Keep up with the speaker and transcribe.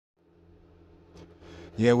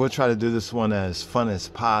Yeah, we'll try to do this one as fun as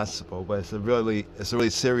possible, but it's a really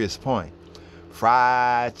serious point.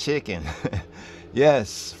 Fried chicken.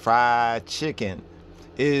 Yes, fried chicken.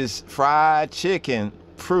 Is fried chicken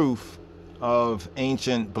proof of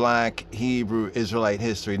ancient black Hebrew Israelite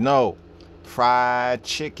history? No. Fried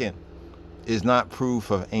chicken is not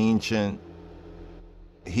proof of ancient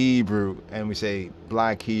Hebrew, and we say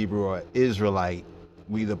black Hebrew or Israelite,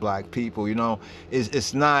 we the black people,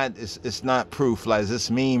 it's not proof like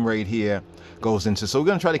this meme right here goes into. So we're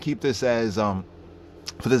gonna try to keep this as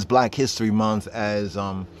for this Black History Month as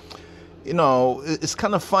it's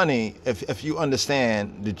kind of funny if you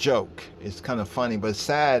understand the joke. It's kind of funny, but it's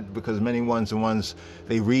sad because many ones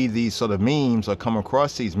they read these sort of memes or come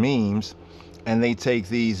across these memes and they take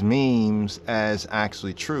these memes as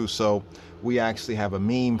actually true. So we actually have a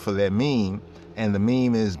meme for their meme, and the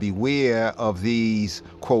meme is beware of these,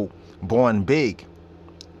 quote, born big,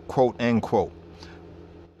 quote, end quote,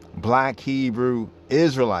 black Hebrew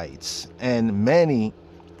Israelites, and many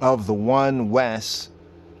of the one West,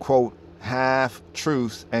 quote, half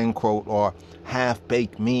truth, end quote, or half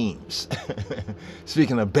baked memes.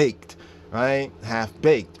 Speaking of baked, right? Half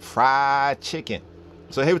baked, fried chicken.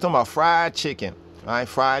 So here we're talking about fried chicken, right?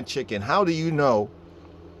 Fried chicken. How do you know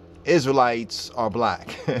Israelites are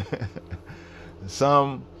black?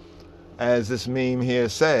 Some, as this meme here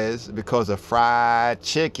says, because of fried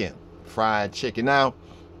chicken. Fried chicken. Now,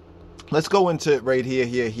 let's go into it right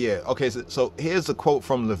here. Okay, so here's a quote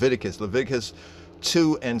from Leviticus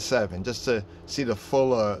 2 and 7, just to see the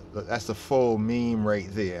fuller, that's the full meme right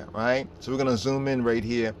there, right? So we're going to zoom in right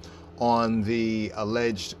here on the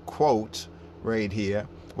alleged quote right here.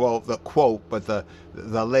 Well, the quote, but the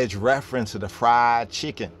alleged reference to the fried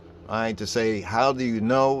chicken, right? To say, how do you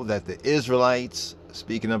know that the Israelites,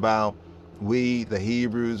 speaking about we, the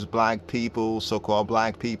Hebrews, black people, so-called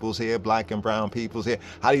black peoples here, black and brown peoples here,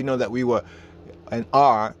 how do you know that we were and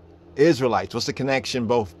are Israelites? What's the connection,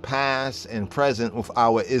 both past and present, with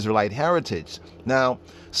our Israelite heritage? Now,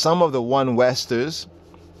 some of the one Westers,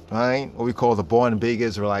 right, what we call the born big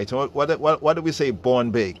Israelites. What do we say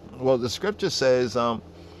born big? Well, the scripture says,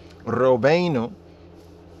 Robenu,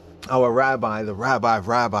 our rabbi, the rabbi of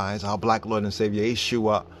rabbis, our black Lord and Savior,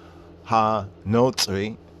 Yeshua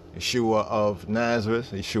HaNotzri, Yeshua of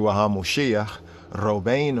Nazareth, Yeshua HaMoshiach,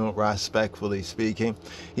 Robenu, respectfully speaking,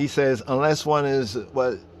 he says, unless one is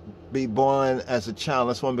be born as a child,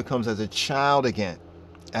 unless one becomes as a child again.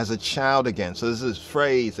 So this is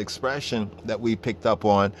phrase, expression that we picked up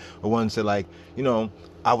on, or one said, like,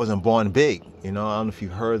 I wasn't born big. I don't know if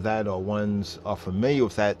you've heard that, or ones are familiar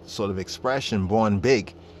with that sort of expression, born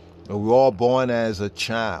big. But we're all born as a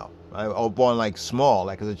child, right? All born like small,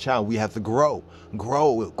 like as a child. We have to grow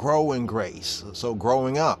in grace. So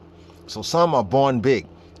growing up. So some are born big,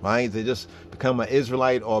 right? They just become an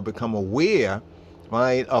Israelite or become aware,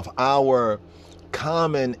 right, of our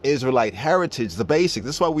common Israelite heritage, the basic.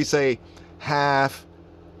 This is why we say half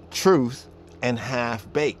truth and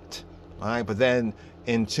half baked, right? But then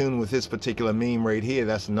in tune with this particular meme right here,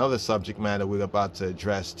 that's another subject matter we're about to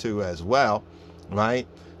address too as well, right?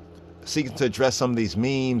 Seeking to address some of these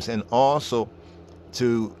memes and also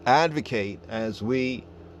to advocate as we,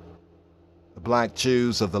 the black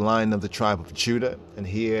Jews of the line of the tribe of Judah, and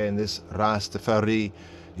here in this Rastafari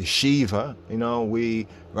yeshiva, we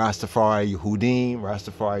Rastafari Yehudim,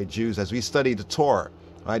 Rastafari Jews, as we study the Torah,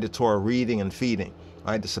 right? The Torah reading and feeding,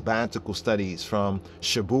 right? The sabbatical studies from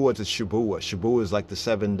Shabuah to Shabuah. Shabuah is like the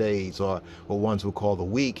 7 days, or what ones will call the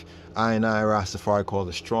week. I Rastafari call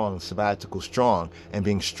the strong, sabbatical strong, and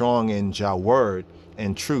being strong in Jah word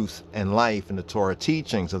and truth and life and the Torah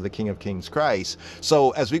teachings of the King of Kings Christ.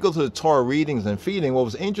 So as we go through the Torah readings and feeding, what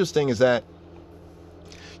was interesting is that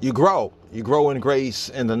you grow in grace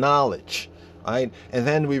and the knowledge, right? And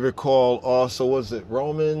then we recall also, is it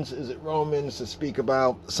Romans to speak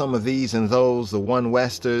about some of these and those, the one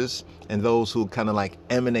Westers and those who kind of like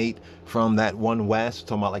emanate from that one West,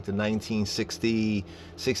 talking about like the 1960,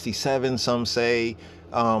 67, some say,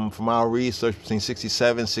 from our research between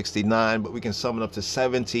 67, 69, but we can sum it up to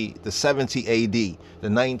 70 AD, the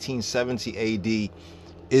 1970 AD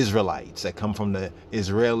Israelites that come from the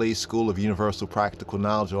Israeli School of Universal Practical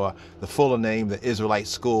Knowledge, or the fuller name, the Israelite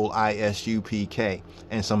School, ISUPK,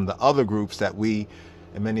 and some of the other groups that we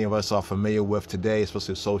and many of us are familiar with today,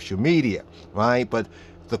 especially social media, right? But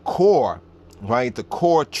the core, right, the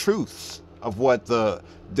core truths of what the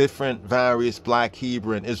different various black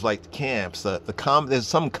Hebrew and Israelite camps, there's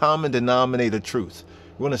some common denominator truth.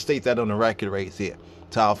 We want to state that on the record right here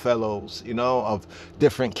to our fellows, of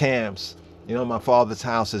different camps. My father's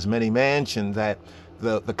house has many mansions, that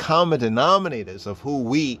the common denominators of who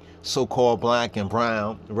we so-called black and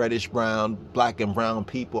brown, reddish brown, black and brown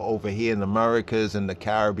people over here in the Americas and the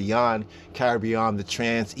Caribbean, the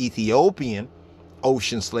trans-Ethiopian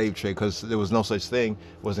ocean slave trade, because there was no such thing,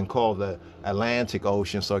 wasn't called the Atlantic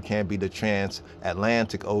Ocean, so it can't be the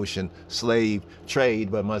transatlantic ocean slave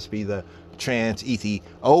trade, but must be the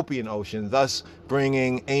trans-Ethiopian ocean, thus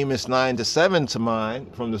bringing Amos 9-7 to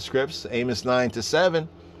mind from the scripts, Amos 9-7,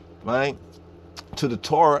 right, to the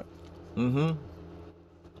Torah, to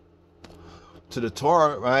the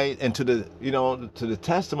Torah, right, and to the, to the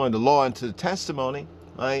testimony, the law, and to the testimony,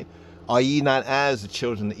 right? Are ye not as the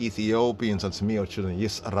children of the Ethiopians unto me, O children of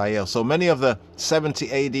Israel? So many of the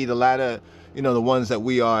 70 AD, the latter, the ones that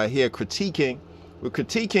we are here critiquing, we're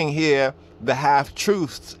critiquing here the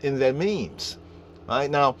half-truths in their memes.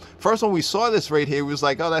 Right? Now, first when we saw this right here, we was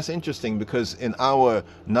like, oh, that's interesting, because in our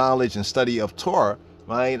knowledge and study of Torah,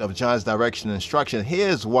 right, of John's direction and instruction,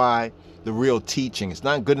 here's why the real teaching. It's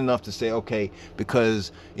not good enough to say, okay,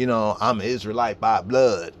 because, I'm an Israelite by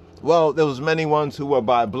blood. Well, there was many ones who were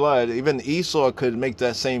by blood. Even Esau could make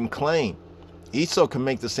that same claim. Esau can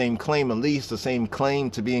make the same claim, at least the same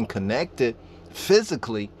claim to being connected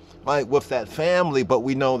physically, right, with that family. But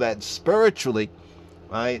we know that spiritually,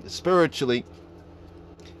 right,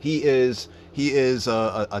 he is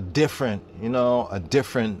a different, a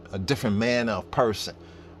different manner of person,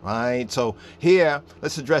 right? So here,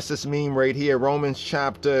 let's address this meme right here, Romans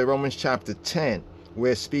chapter 10,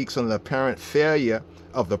 where it speaks on the apparent failure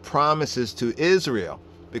of the promises to Israel,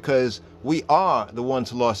 because we are the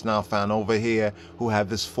ones lost now found over here who have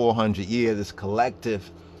this 400 year, this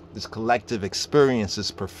collective experience,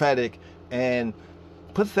 this prophetic and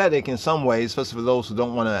pathetic in some ways, especially for those who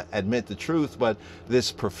don't want to admit the truth, but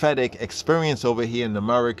this prophetic experience over here in the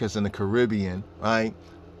Americas and the Caribbean, right,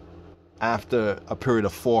 after a period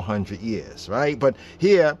of 400 years, right? But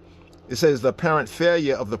here it says the apparent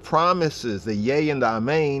failure of the promises, the yea and the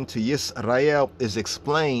amen to Yisrael, is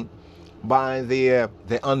explained by their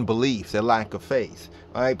unbelief, their lack of faith,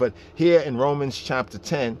 right? But here in Romans chapter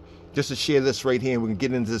 10, just to share this right here, and we can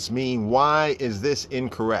get into this meme. Why is this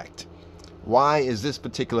incorrect? Why is this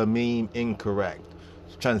particular meme incorrect?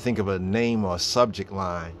 I'm trying to think of a name or a subject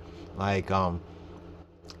line, like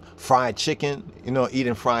fried chicken.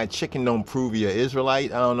 Eating fried chicken don't prove you're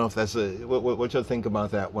Israelite. I don't know if that's what y'all think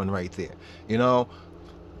about that one right there.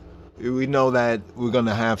 We know that we're going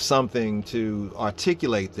to have something to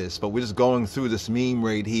articulate this, but we're just going through this meme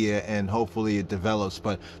right here, and hopefully it develops.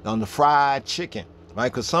 But on the fried chicken,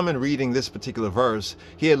 right? Because some in reading this particular verse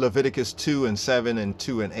here, Leviticus 2:7 and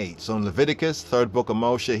 2:8. So in Leviticus, third book of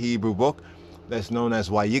Moshe, Hebrew book, that's known as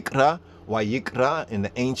Wayikra in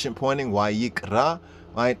the ancient pointing, Wayikra,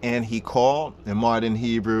 right? And he called, in modern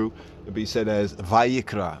Hebrew, it'd be said as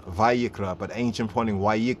Vayikra, but ancient pointing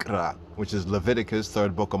Wayikra, which is Leviticus,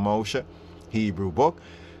 third book of Moshe, Hebrew book.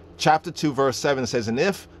 Chapter 2, verse 7 says, and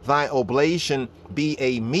if thy oblation be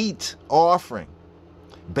a meat offering,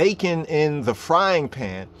 baken in the frying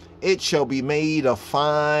pan, it shall be made of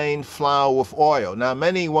fine flour with oil. Now,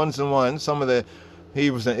 many ones and ones, some of the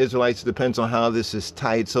Hebrews and Israelites, depends on how this is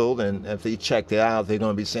titled, and if they check it out, they're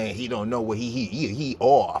going to be saying he don't know what he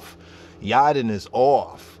off. Yadin is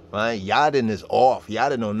off, right? Yadin is off.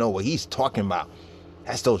 Yadin don't know what he's talking about.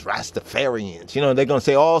 That's those Rastafarians. They're going to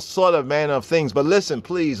say all sort of manner of things. But listen,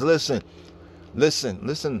 please, listen.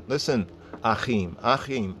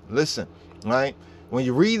 Achim, listen, right? When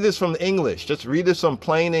you read this from the English, just read this from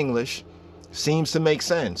plain English, seems to make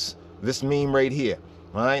sense. This meme right here,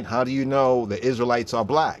 right? How do you know the Israelites are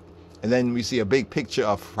black? And then we see a big picture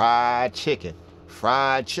of fried chicken.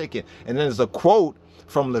 And then there's a quote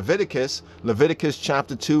from Leviticus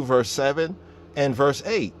chapter 2, verse 7 and verse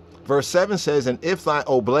 8. Verse 7 says, and if thy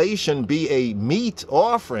oblation be a meat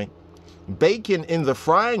offering, baken in the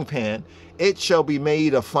frying pan, it shall be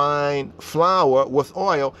made of fine flour with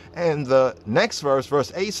oil. And the next verse,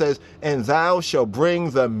 verse 8 says, and thou shalt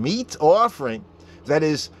bring the meat offering that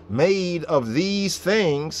is made of these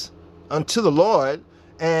things unto the Lord,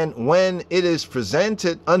 and when it is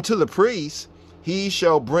presented unto the priest, he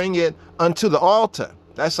shall bring it unto the altar.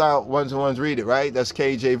 That's how ones and ones read it, right? That's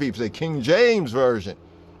KJV, the King James Version.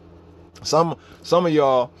 Some of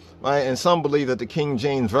y'all, right, and some believe that the King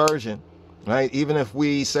James Version, right, even if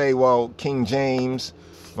we say, well, King James,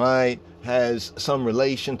 right, has some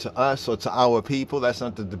relation to us or to our people, that's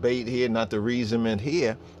not the debate here, not the reasonment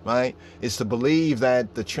here, right? It's to believe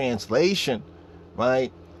that the translation,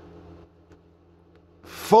 right,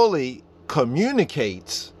 fully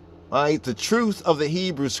communicates right? The truth of the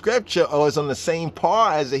Hebrew scripture, or is on the same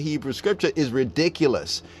par as the Hebrew scripture, is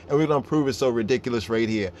ridiculous. And we're going to prove it's so ridiculous right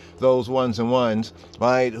here. Those ones and ones,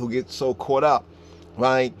 right, who get so caught up,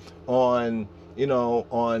 right, on, you know,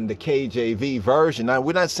 on the KJV version. Now,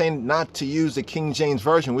 we're not saying not to use the King James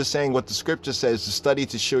version. We're saying what the scripture says, to study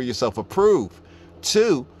to show yourself approved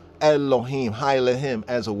to Elohim, Elohim,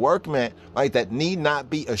 as a workman, right, that need not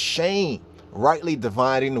be ashamed, rightly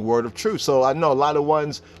dividing the word of truth. So I know a lot of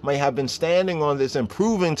ones may have been standing on this and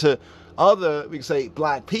proving to other, we can say,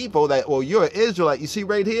 black people that, well, you're an Israelite. You see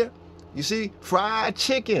right here? You see, fried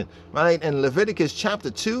chicken, right? And Leviticus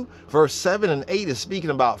chapter 2, verse 7 and 8 is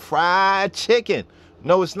speaking about fried chicken.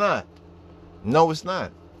 No, it's not. No, it's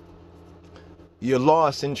not. You're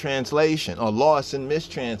lost in translation, or lost in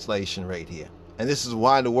mistranslation right here. And this is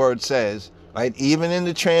why the word says, right, even in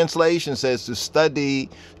the translation says to study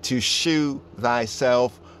to shew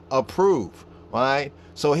thyself approved, right?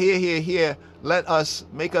 So here, let us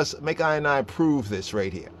make I and I prove this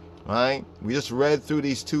right here, right? We just read through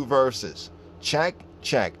these two verses. Check.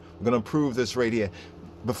 We're going to prove this right here.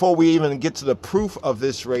 Before we even get to the proof of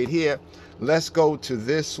this right here, let's go to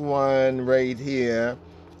this one right here.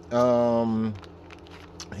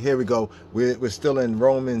 Here we go. We're still in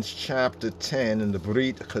Romans chapter 10 in the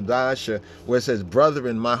Brit Chadasha, where it says,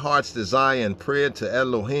 brethren, my heart's desire and prayer to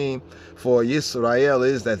Elohim for Israel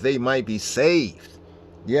is that they might be saved.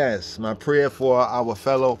 Yes, my prayer for our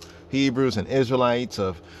fellow Hebrews and Israelites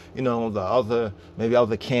of, you know, the other, maybe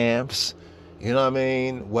other camps, you know what I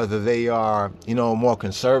mean? Whether they are, you know, more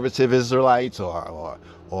conservative Israelites or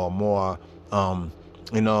more,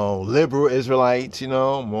 you know, liberal Israelites, you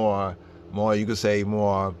know, more, you could say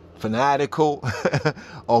more fanatical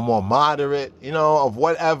or more moderate, you know, of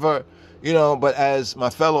whatever, you know. But as my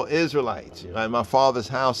fellow Israelites, right, my Father's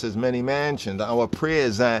house has many mansions. Our prayer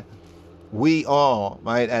is that we all,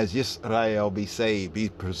 right, as Israel, be saved, be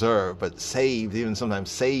preserved, but saved, even sometimes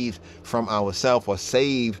saved from ourselves or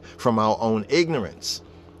saved from our own ignorance,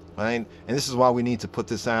 right? And this is why we need to put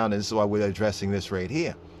this out, and this is why we're addressing this right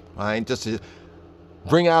here, right? Just to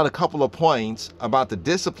bring out a couple of points about the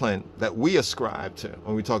discipline that we ascribe to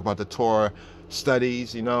when we talk about the Torah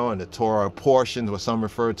studies, you know, and the Torah portions, what some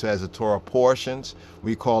refer to as the Torah portions.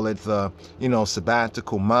 We call it the, you know,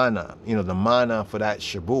 sabbatical manna, you know, the manna for that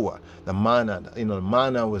Shabuah. The manna, you know, the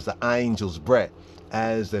manna was the angel's bread.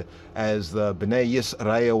 As the Bnei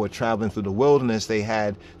Yisrael were traveling through the wilderness, they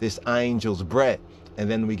had this angel's bread. And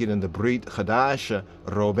then we get in the Brit Chadasha,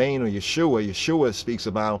 Robbeinu Yeshua speaks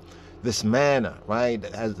about this manna, right,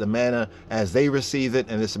 as the manna as they receive it,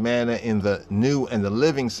 and this manna in the new and the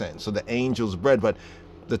living sense, so the angel's bread. But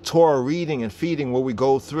the Torah reading and feeding, where we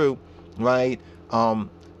go through, right,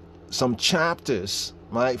 some chapters,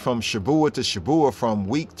 right, from Shabuah to Shabuah, from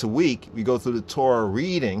week to week, we go through the Torah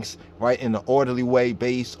readings, right, in an orderly way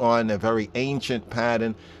based on a very ancient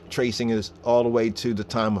pattern, tracing it all the way to the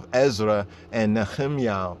time of Ezra and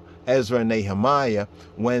Nehemiah, Ezra and Nehemiah,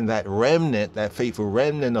 when that remnant, that faithful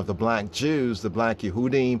remnant of the black Jews, the black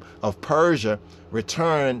Yehudim of Persia,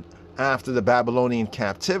 returned after the Babylonian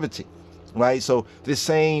captivity, right? So this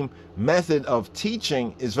same method of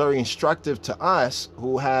teaching is very instructive to us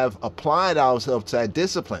who have applied ourselves to that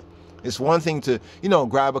discipline. It's one thing to, you know,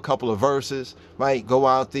 grab a couple of verses, right, go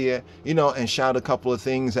out there, you know, and shout a couple of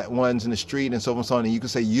things at ones in the street and so on and so on, and you can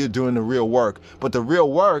say you're doing the real work. But the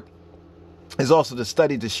real work is also to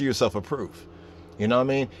study to show yourself approved. You know what I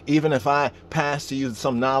mean? Even if I pass to you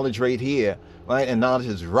some knowledge right here, right, and knowledge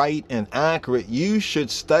is right and accurate, you should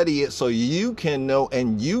study it so you can know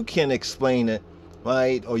and you can explain it,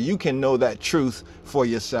 right, or you can know that truth for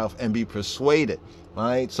yourself and be persuaded,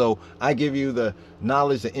 right? So I give you the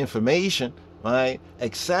knowledge, the information, right,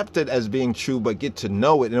 accept it as being true, but get to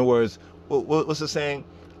know it. In other words, what's the saying?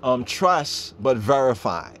 Trust, but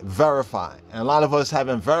verify. And a lot of us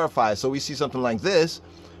haven't verified. So we see something like this,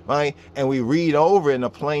 right? And we read over in a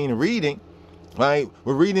plain reading, right?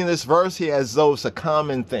 We're reading this verse here as though it's a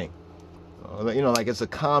common thing. You know, like it's a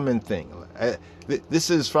common thing. This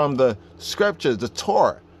is from the scriptures, the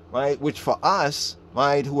Torah, right? Which for us,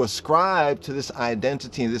 right, who ascribe to this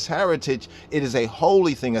identity and this heritage, it is a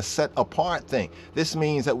holy thing, a set apart thing. This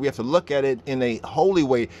means that we have to look at it in a holy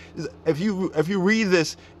way. If you read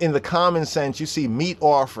this in the common sense, you see meat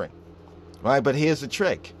offering, right? But here's the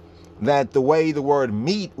trick, that the way the word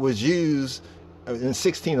meat was used in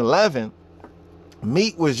 1611,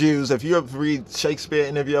 meat was used, if you ever read Shakespeare,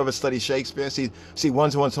 and if you ever study Shakespeare, see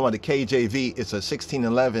one-to-one talking about the KJV, it's a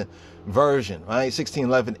 1611 version, right?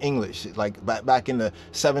 1611 English, like back in the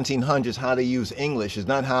 1700s, how they use English is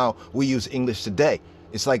not how we use English today.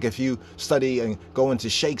 It's like if you study and go into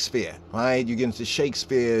Shakespeare, right? You get into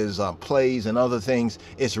Shakespeare's plays and other things.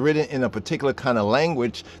 It's written in a particular kind of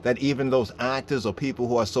language that even those actors or people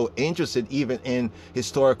who are so interested even in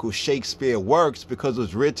historical Shakespeare works, because it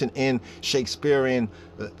was written in Shakespearean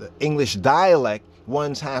the English dialect,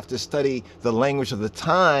 ones have to study the language of the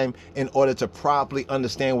time in order to properly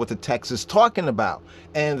understand what the text is talking about.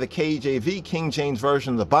 And the KJV, King James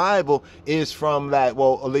Version of the Bible, is from that,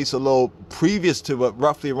 well, at least a little previous to it,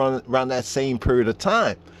 roughly around that same period of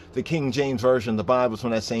time. The King James Version of the Bible is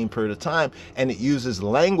from that same period of time, and it uses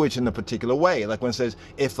language in a particular way. Like when it says,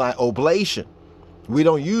 if thy oblation. We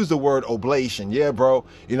don't use the word oblation. Yeah, bro.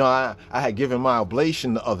 You know, I had given my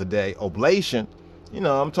oblation the other day. Oblation. You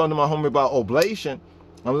know, I'm talking to my homie about oblation.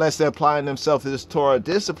 Unless they're applying themselves to this Torah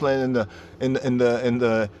discipline in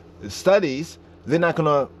the studies, they're not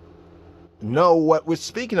gonna know what we're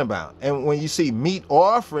speaking about. And when you see meat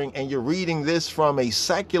offering and you're reading this from a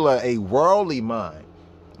secular, a worldly mind,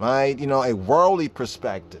 right? You know, a worldly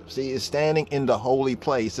perspective. See, it's standing in the holy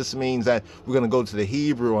place. This means that we're gonna go to the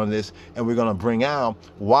Hebrew on this, and we're gonna bring out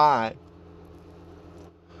why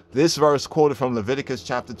this verse quoted from Leviticus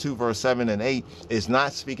chapter 2, verse 7 and 8 is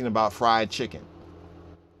not speaking about fried chicken.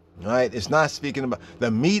 Right? It's not speaking about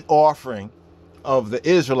the meat offering of the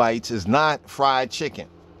Israelites is not fried chicken.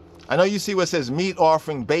 I know you see what says meat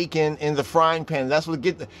offering bacon in the frying pan. That's what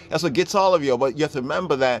gets all of you. But you have to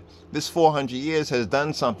remember that this 400 years has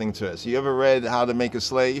done something to us. You ever read How to Make a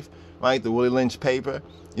Slave, right? The Willie Lynch paper,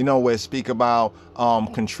 you know, where it speak about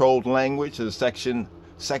controlled language. There's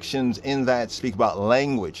sections in that speak about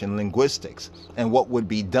language and linguistics and what would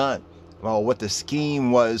be done, well, what the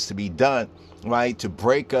scheme was to be done, right, to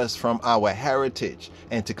break us from our heritage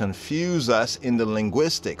and to confuse us in the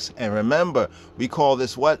linguistics. And remember, we call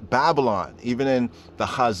this what? Babylon. Even in the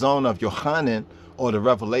Chazon of Yohanan, or the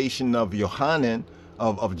revelation of Yohanan,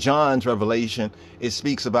 of John's revelation, it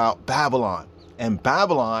speaks about Babylon. And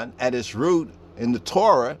Babylon, at its root, in the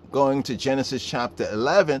Torah, going to Genesis chapter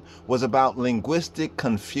 11, was about linguistic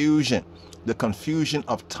confusion, the confusion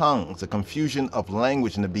of tongues, the confusion of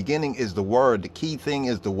language. In the beginning is the word. The key thing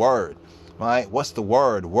is the word, right? What's the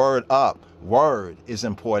word? Word up. Word is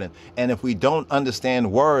important. And if we don't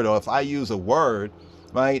understand word, or if I use a word,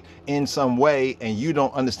 right, in some way, and you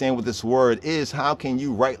don't understand what this word is, how can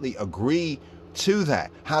you rightly agree to that?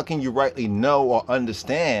 How can you rightly know or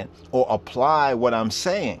understand or apply what I'm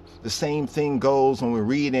saying? The same thing goes when we're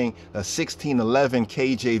reading the 1611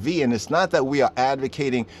 KJV, and it's not that we are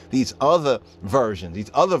advocating these other versions.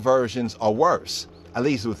 These other versions are worse. At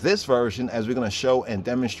least with this version, as we're going to show and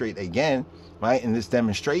demonstrate again, right, in this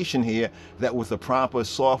demonstration here, that with the proper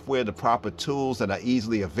software, the proper tools that are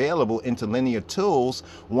easily available, interlinear tools,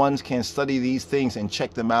 one can study these things and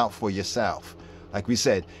check them out for yourself. Like we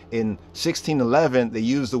said, in 1611, they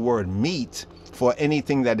used the word meat for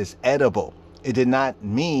anything that is edible. It did not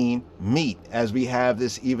mean meat, as we have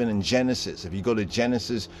this even in Genesis. If you go to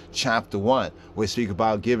Genesis chapter 1, we speak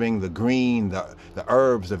about giving the green, the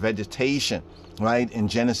herbs, the vegetation, right? In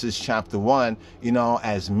Genesis chapter 1, you know,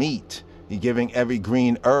 as meat. You're giving every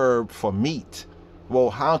green herb for meat. Well,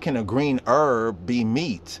 how can a green herb be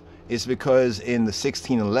meat? It's because in the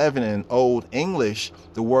 1611 in Old English,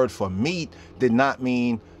 the word for meat did not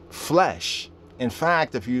mean flesh. In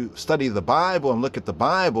fact, if you study the Bible and look at the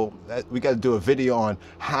Bible, we got to do a video on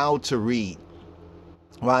how to read,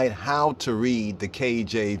 right? How to read the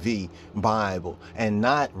KJV Bible, and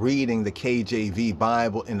not reading the KJV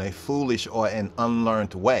Bible in a foolish or an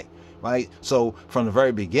unlearned way, right? So from the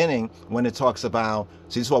very beginning, when it talks about,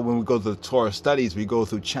 see, this is why when we go to the Torah studies, we go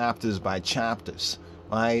through chapters by chapters,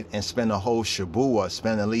 right? And spend a whole Shabuah,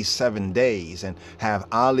 spend at least 7 days, and have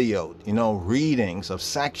aliyot, you know, readings of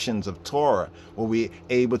sections of Torah where we're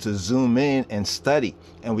able to zoom in and study.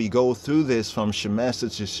 And we go through this from semester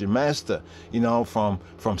to semester, you know, from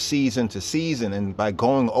season to season, and by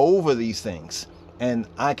going over these things. And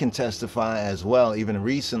I can testify as well, even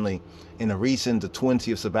recently, in the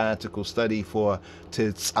 20th sabbatical study for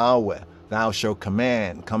Tetzaweh, Thou shalt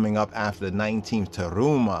command, coming up after the 19th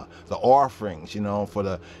Teruma, the offerings, you know, for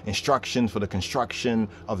the instructions for the construction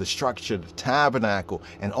of the structure, the tabernacle,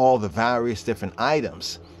 and all the various different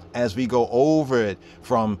items. As we go over it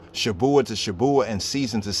from Shabuah to Shabuah and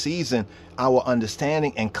season to season, our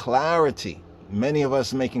understanding and clarity, many of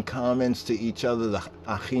us making comments to each other, the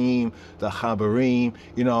Achim, the Chabarim,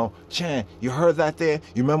 you know, Chan, you heard that there?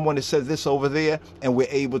 You remember when it said this over there? And we're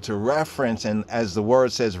able to reference, and as the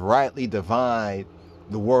word says, rightly divide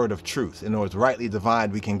the word of truth. In other words, rightly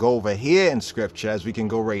divide, we can go over here in scripture, as we can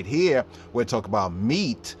go right here, where we talk about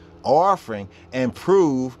meat offering, and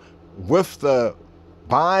prove with the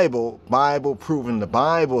Bible proving the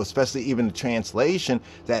Bible, especially even the translation,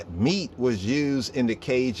 that meat was used in the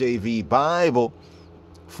KJV Bible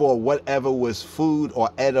for whatever was food or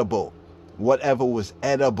edible, whatever was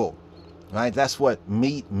edible, right? That's what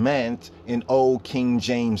meat meant in Old King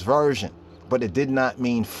James Version. But it did not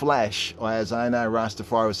mean flesh, or as I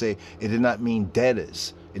Rastafari would say, it did not mean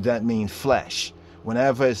debtors. It doesn't mean flesh.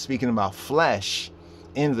 Whenever it's speaking about flesh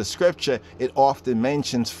in the scripture, it often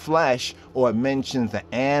mentions flesh or it mentions the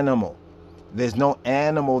animal. There's no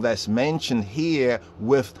animal that's mentioned here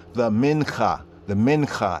with the mincha. The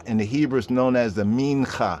mincha in the Hebrew is known as the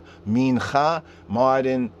mincha. Mincha,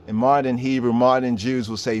 modern Hebrew, modern Jews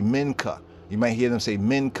will say mincha. You might hear them say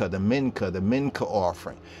mincha, the mincha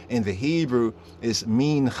offering. In the Hebrew, it's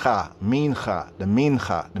mincha, the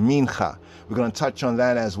mincha. We're going to touch on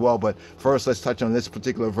that as well, but first let's touch on this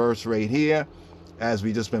particular verse right here, as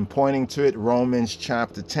we just been pointing to it, Romans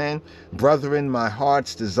chapter 10. Brethren, my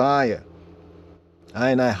heart's desire,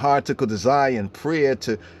 and I heartical desire and prayer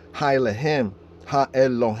to Elohim,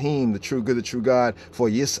 Ha-Elohim, the true good, the true God, for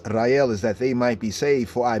Yisrael, is that they might be saved.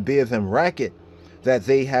 For I bear them record that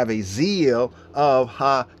they have a zeal of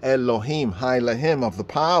Ha-Elohim, Ha-Elohim, of the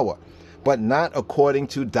power, but not according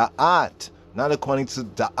to Da'at. Not according to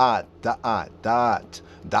Da'at.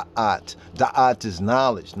 Da'at is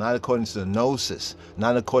knowledge, not according to the gnosis,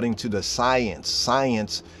 not according to the science.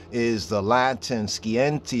 Science is the Latin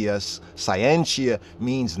scientius. Scientia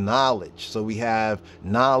means knowledge. So we have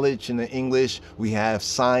knowledge in the English. We have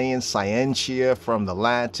science, scientia, from the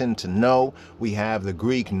Latin to know. We have the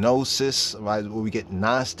Greek gnosis, right, where we get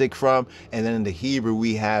Gnostic from. And then in the Hebrew,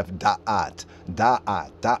 we have Da'at. Da'at.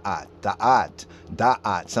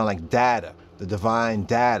 Sound like data, the divine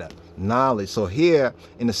data. Knowledge. So here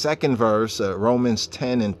in the second verse, Romans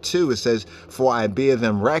 10:2, it says, for I bear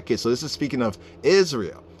them record. So this is speaking of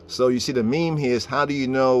Israel. So you see the meme here is, how do you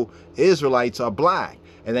know Israelites are black?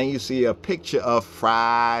 And then you see a picture of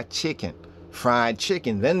fried chicken.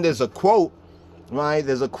 Then there's a quote, right?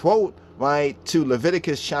 There's a quote, right, to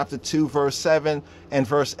Leviticus chapter 2, verse 7 and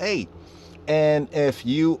verse 8. And if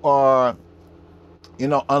you are,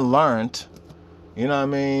 unlearned, you know what I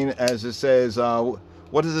mean, as it says,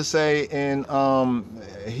 what does it say in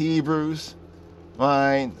Hebrews,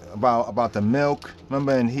 right? About the milk.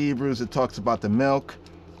 Remember in Hebrews it talks about the milk,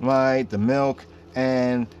 right? The milk.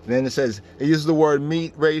 And then it says, it uses the word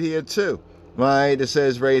meat right here too, right? It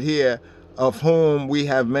says right here, of whom we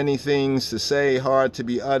have many things to say, hard to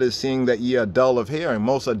be uttered, seeing that ye are dull of hearing.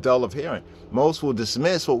 Most are dull of hearing. Most will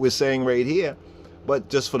dismiss what we're saying right here. But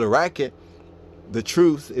just for the record, the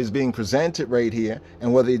truth is being presented right here,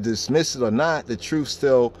 and whether you dismiss it or not, the truth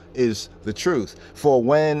still is the truth. For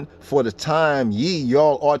the time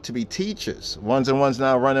y'all ought to be teachers. Ones and ones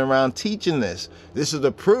now running around teaching this. This is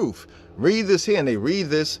the proof. Read this here, and they read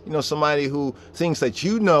this, somebody who thinks that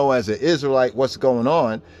as an Israelite what's going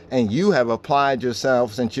on, and you have applied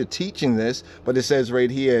yourself since you're teaching this. But it says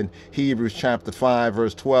right here in Hebrews chapter 5,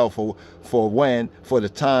 verse 12, for the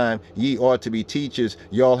time ye ought to be teachers,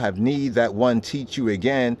 y'all have need that one teach you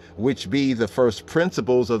again, which be the first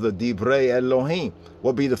principles of the Divrei Elohim.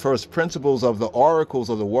 What be the first principles of the oracles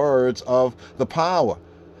of the words of the power?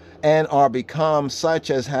 And are become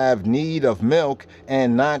such as have need of milk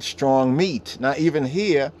and not strong meat. Now even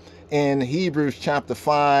here in Hebrews chapter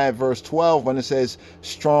 5 verse 12, when it says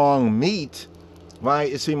strong meat,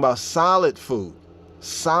 right, it's speaking about solid food.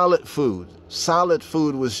 Solid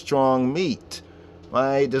food was strong meat,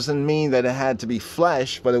 right? Doesn't mean that it had to be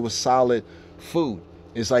flesh, but it was solid food.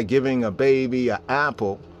 It's like giving a baby an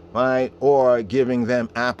apple, right, or giving them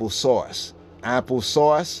applesauce.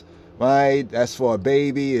 Applesauce, right, that's for a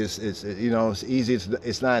baby. It's easy.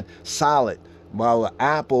 It's not solid. While an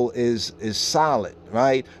apple is solid,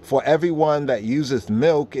 right? For everyone that useth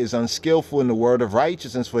milk is unskillful in the word of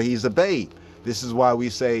righteousness, for he's a babe. This is why we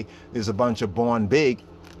say there's a bunch of born big.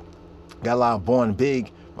 Got a lot of born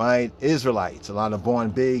big, right? Israelites. A lot of born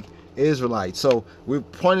big Israelites. So we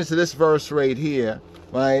pointed to this verse right here,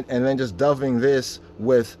 right? And then just doving this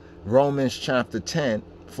with Romans chapter 10.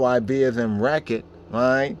 For I bear them record,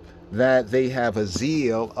 right, that they have a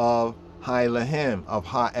zeal of Ha-Elohim, of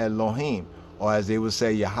Ha-Elohim, or as they would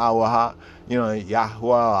say, Yahweh,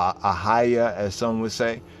 Yahweh, Ahaya, as some would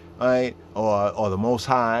say, right, or the Most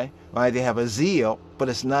High, right? They have a zeal, but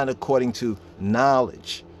it's not according to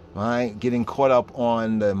knowledge, right? Getting caught up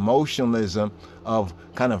on the emotionalism of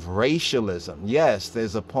kind of racialism. Yes,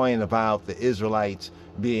 there's a point about the Israelites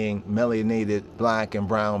being melanated black and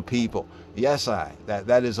brown people. Yes,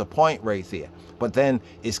 that is a point right there. But then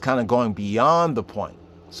it's kind of going beyond the point.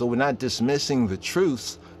 So we're not dismissing the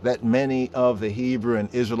truths that many of the Hebrew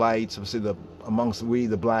and Israelites, obviously the amongst we,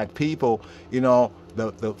 the black people, you know,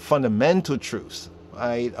 the fundamental truths,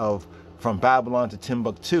 right, of from Babylon to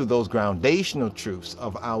Timbuktu, those groundational truths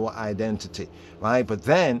of our identity, right? But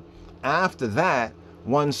then after that,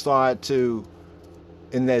 one start to,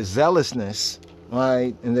 in their zealousness,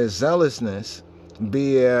 right, in their zealousness,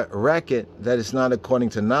 bear record that it's not according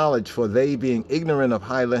to knowledge, for they being ignorant of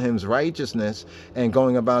Elohim's righteousness and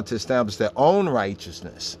going about to establish their own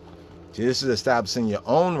righteousness. See, this is establishing your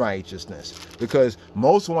own righteousness, because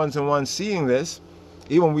most ones and ones seeing this,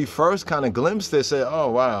 even when we first kind of glimpsed this, said,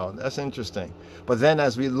 oh wow, that's interesting. But then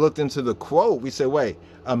as we looked into the quote, we said, wait,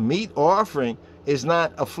 a meat offering is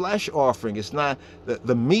not a flesh offering. It's not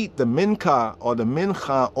the meat, the mincha or the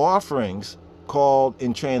mincha offerings, called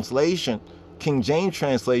in translation, King James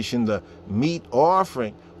translation, the meat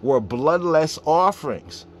offering, were bloodless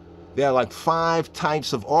offerings. There are like 5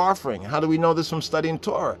 types of offering. How do we know this? From studying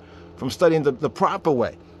Torah, from studying the proper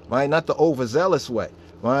way, right? Not the overzealous way,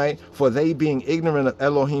 right? For they being ignorant of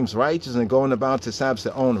Elohim's righteousness and going about to establish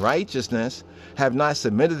their own righteousness, have not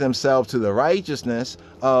submitted themselves to the righteousness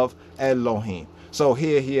of Elohim. So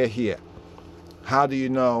here. How do you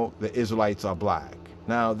know the Israelites are black?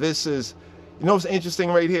 Now this is, you know what's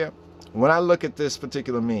interesting right here? When I look at this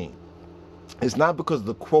particular meme, it's not because of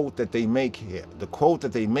the quote that they make here. The quote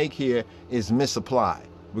that they make here is misapplied.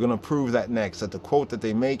 We're going to prove that next, that the quote that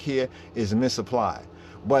they make here is misapplied.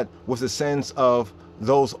 But with the sense of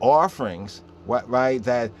those offerings, right,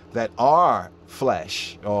 that are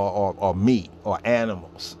flesh or meat or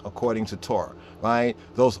animals, according to Torah, right?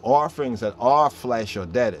 Those offerings that are flesh or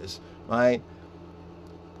debtors, right?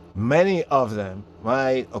 Many of them,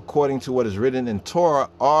 right, according to what is written in Torah,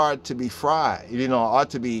 are to be fried, you know, are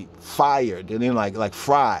to be fired, you know, like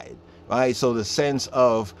fried, right? So the sense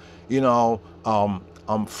of, you know,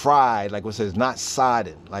 fried, like what says, not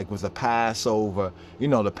sodden, like with the Passover, you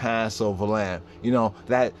know, the Passover lamb, you know,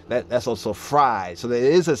 that's also fried. So there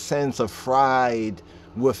is a sense of fried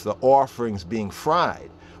with the offerings being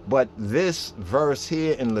fried. But this verse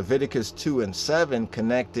here in Leviticus 2 and 7,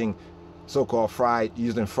 connecting so-called fried,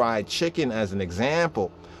 using fried chicken as an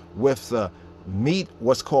example with the meat,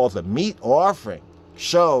 what's called the meat offering,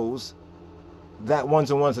 shows that ones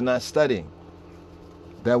and ones are not studying.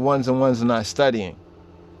 That ones and ones are not studying,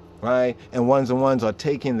 right? And ones are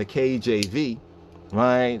taking the KJV,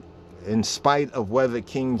 right? In spite of whether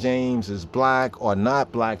King James is black or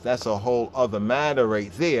not black, that's a whole other matter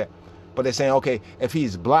right there. But they're saying, okay, if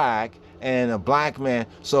he's black and a black man,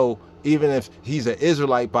 so even if he's an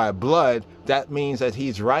Israelite by blood, that means that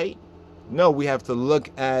he's right? No, we have to look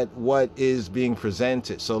at what is being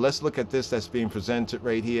presented. So let's look at this that's being presented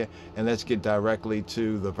right here, and let's get directly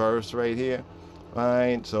to the verse right here.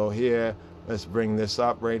 Right, so here, let's bring this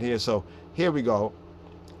up right here. So here we go.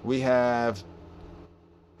 We have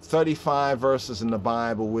 35 verses in the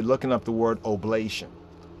Bible. We're looking up the word oblation.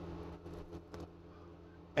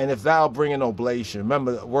 And if thou bring an oblation,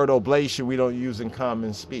 remember the word oblation we don't use in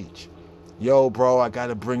common speech. Yo, bro, I got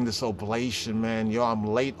to bring this oblation, man. Yo, I'm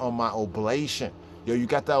late on my oblation. Yo, you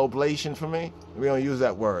got that oblation for me? We don't use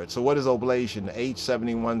that word. So what is oblation?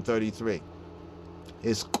 H7133.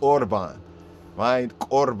 It's korban, right?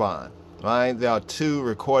 Korban, right? There are 2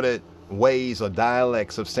 recorded ways or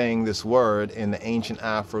dialects of saying this word in the ancient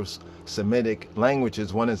Afro-Semitic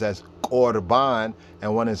languages. One is as korban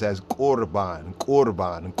and one is as korban,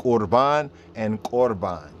 korban, korban, and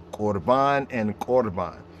korban, korban and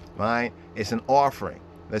korban, right? It's an offering.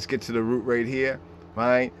 Let's get to the root right here,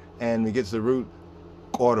 right? And we get to the root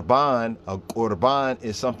korban. A korban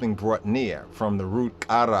is something brought near, from the root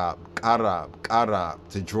karab,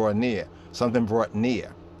 to draw near, something brought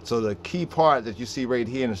near. So the key part that you see right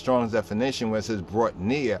here in the Strong's definition, where it says brought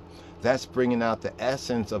near, that's bringing out the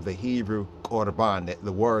essence of the Hebrew korban,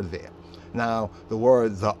 the word there. Now, the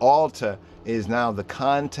word, the altar, is now the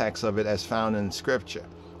context of it as found in Scripture.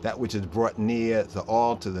 That which is brought near the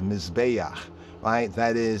altar, the mizbeach, right?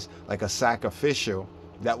 That is like a sacrificial,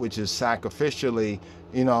 that which is sacrificially,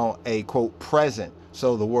 you know, a quote present.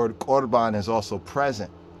 So the word korban is also present.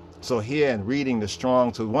 So here in reading the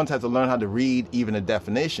Strong, so one has to learn how to read even the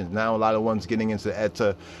definitions. Now a lot of ones getting into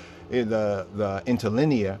the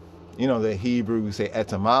interlinear, you know, the Hebrew, we say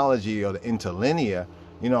etymology, or the interlinear,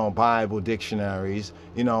 you know, Bible dictionaries,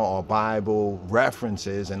 you know, or Bible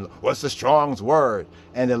references, and what's the Strong's word?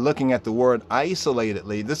 And they're looking at the word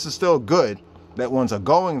isolatedly. This is still good that ones are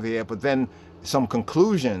going there, but then some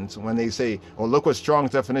conclusions when they say, well, look what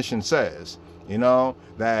Strong's definition says, you know,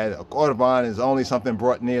 that a korban is only something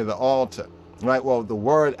brought near the altar, right? Well, the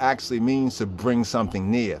word actually means to bring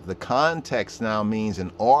something near. The context now means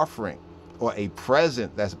an offering or a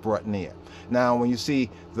present that's brought near. Now, when you see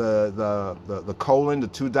the colon, the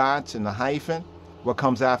 2 dots and the hyphen, what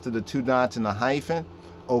comes after the 2 dots and the hyphen?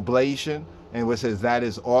 Oblation. And what says that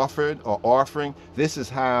is offered or offering. This is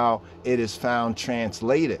how it is found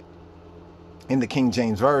translated in the King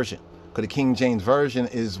James Version. Because the King James Version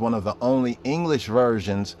is one of the only English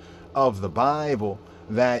versions of the Bible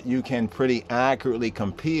that you can pretty accurately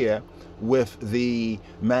compare with the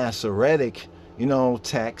Masoretic,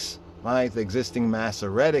 text, right? The existing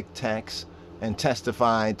Masoretic text, and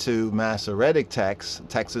testify to Masoretic text,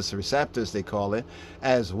 Textus Receptus they call it,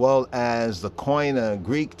 as well as the Koine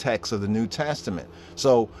Greek text of the New Testament.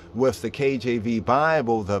 So with the KJV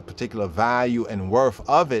Bible, the particular value and worth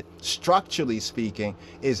of it, structurally speaking,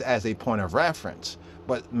 is as a point of reference.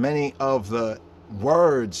 But many of the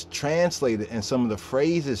words translated and some of the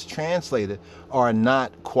phrases translated are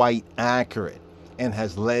not quite accurate, and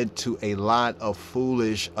has led to a lot of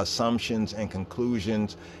foolish assumptions and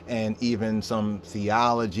conclusions, and even some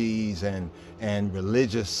theologies and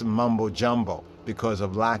religious mumbo jumbo because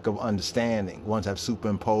of lack of understanding. Ones have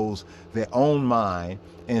superimposed their own mind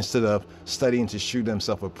instead of studying to shew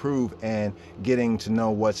themselves approved and getting to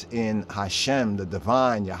know what's in Hashem, the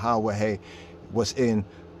divine, Yahweh, what's in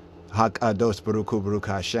Hakadosh Baruch Hu Baruch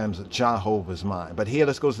Hashem's, Jehovah's mind. But here,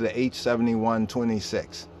 let's go to the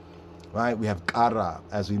H7126. Right, we have qarab,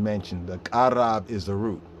 as we mentioned. The qarab is the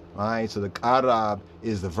root, right? So the qarab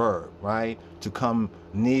is the verb, right? To come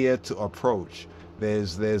near, to approach.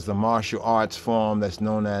 There's the martial arts form that's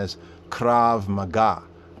known as Krav Maga.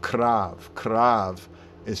 Krav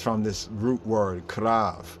is from this root word,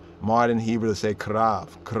 krav. Modern Hebrew to say krav.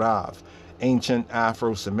 Ancient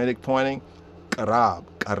Afro-Semitic pointing, qarab,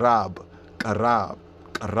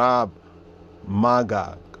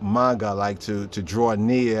 maga, like to draw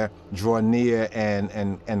near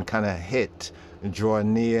and kind of hit, draw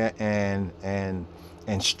near and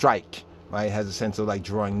strike, right? It has a sense of like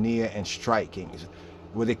drawing near and striking,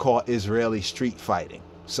 what they call Israeli street fighting,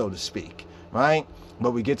 so to speak, right? But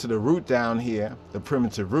we get to the root down here, the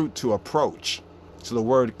primitive root, to approach. So the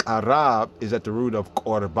word qarab is at the root of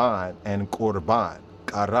korban and korban,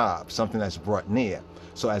 qarab, something that's brought near.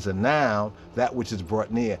 So as a noun, that which is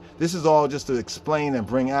brought near. This is all just to explain and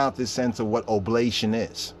bring out this sense of what oblation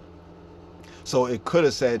is. So it could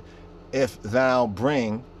have said, if thou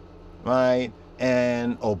bring, right,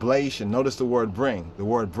 an oblation. Notice the word bring. The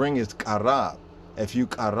word bring is qarab. If you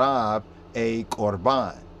qarab a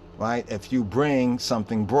korban, right? If you bring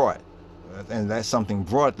something brought, and that something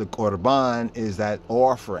brought, the korban, is that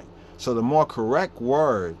offering. So the more correct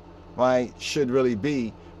word, right, should really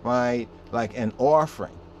be, right, like an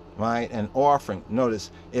offering, right? An offering.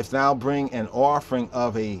 Notice, if thou bring an offering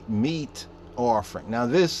of a meat offering. Now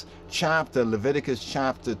this chapter, Leviticus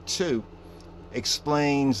chapter 2,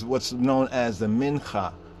 explains what's known as the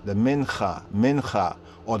mincha,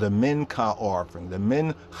 or the mincha offering. The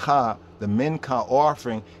mincha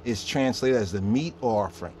offering is translated as the meat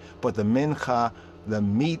offering, but the mincha, the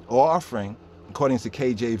meat offering, according to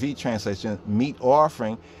KJV translation, meat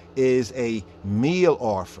offering is a meal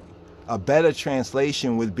offering. A better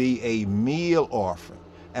translation would be a meal offering,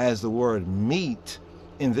 as the word meat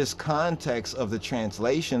in this context of the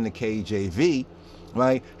translation, the KJV,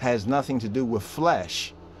 right, has nothing to do with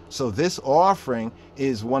flesh. So this offering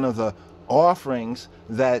is one of the offerings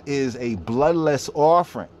that is a bloodless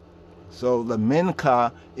offering. So the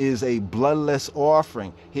mincha is a bloodless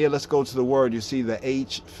offering. Here, let's go to the word. You see the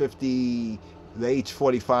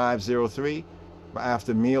H4503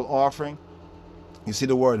 after meal offering. You see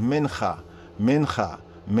the word mincha,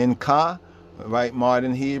 right?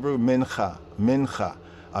 Modern Hebrew, mincha.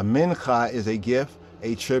 A mincha is a gift,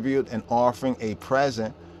 a tribute, an offering, a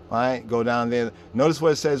present, right? Go down there. Notice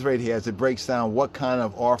what it says right here as it breaks down what kind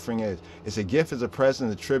of offering it is. It's a gift, it's a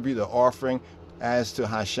present, a tribute, an offering as to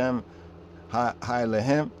Hashem,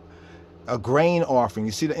 Ha'elohim. A grain offering.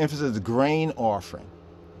 You see the emphasis of the grain offering,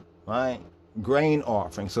 right? Grain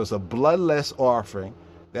offering. So it's a bloodless offering.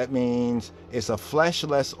 That means it's a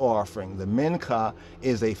fleshless offering. The mincha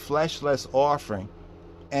is a fleshless offering,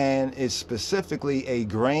 and it's specifically a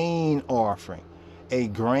grain offering. A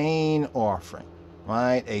grain offering,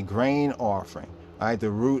 right? A grain offering, right? The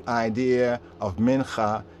root idea of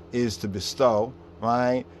mincha is to bestow,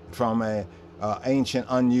 right? From a ancient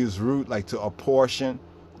unused root, like to apportion,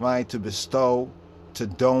 right? To bestow, to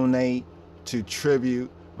donate, to tribute,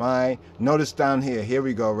 right? Notice down here, here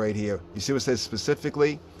we go right here. You see what it says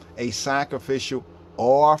specifically? A sacrificial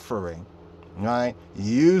offering, right?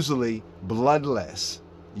 Usually bloodless.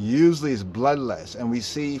 Usually it's bloodless. And we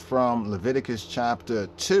see from Leviticus chapter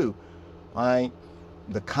 2, right,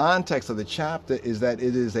 the context of the chapter is that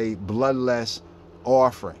it is a bloodless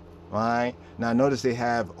offering, right? Now notice they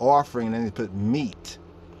have offering and then they put meat,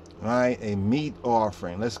 right? A meat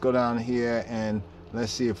offering. Let's go down here and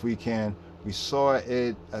let's see if we can. We saw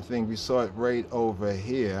it, I think we saw it right over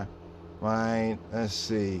here, right? Let's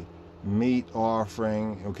see. Meat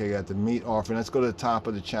offering. Okay, got the meat offering. Let's go to the top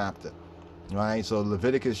of the chapter, right? So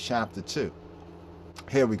Leviticus chapter 2.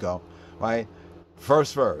 Here we go, right?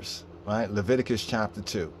 First verse, right? Leviticus chapter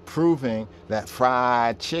 2, proving that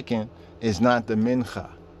fried chicken is not the mincha.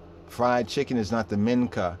 Fried chicken is not the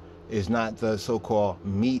mincha, is not the so-called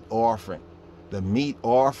meat offering. The meat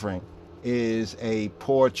offering is a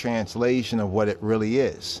poor translation of what it really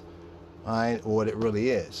is, right? What it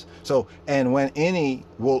really is. So, and when any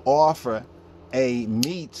will offer a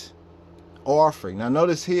meat offering. Now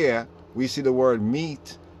notice here, we see the word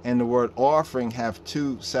meat and the word offering have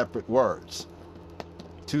two separate words.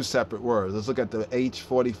 Two separate words. Let's look at the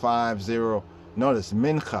H450. Notice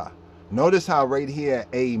mincha. Notice how right here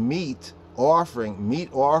a meat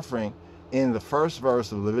offering in the first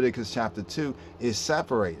verse of Leviticus chapter 2 is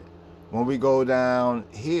separated. When we go down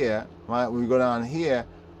here, right, when we go down here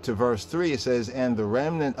to verse 3, it says, and the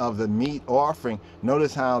remnant of the meat offering.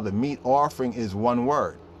 Notice how the meat offering is one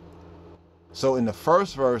word. So in the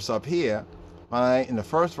first verse up here, right, in the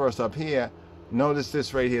first verse up here, notice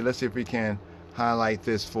this right here. Let's see if we can highlight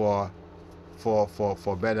this for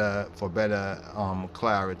better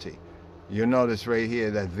clarity. You'll notice right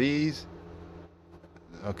here that these,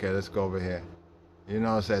 okay, let's go over here. You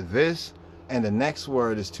notice that this and the next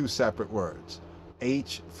word is two separate words.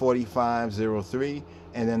 H4503,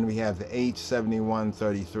 and then we have the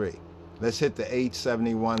H7133. Let's hit the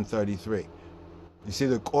H7133. You see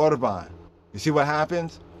the korban. You see what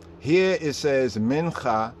happens? Here it says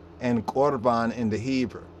mincha and korban in the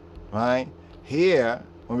Hebrew, right? Here,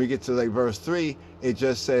 when we get to like verse 3, it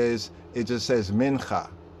just says mincha.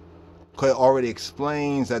 It already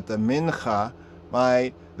explains that the mincha,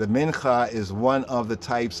 right? The mincha is one of the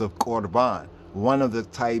types of korban, one of the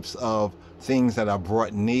types of things that are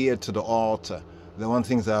brought near to the altar. The one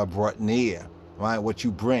things that are brought near, right? What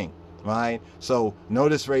you bring, right? So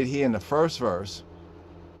notice right here in the first verse,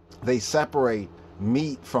 they separate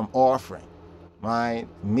meat from offering, right?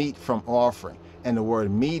 Meat from offering. And the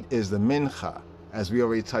word meat is the mincha, as we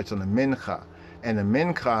already touched on the mincha. And the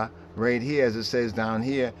mincha right here, as it says down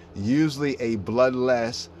here, usually a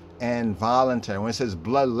bloodless and voluntary. When it says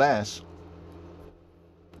bloodless,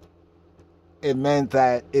 it meant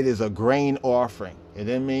that it is a grain offering. It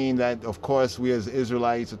didn't mean that, of course, we as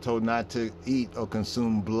Israelites are told not to eat or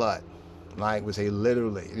consume blood. Like we say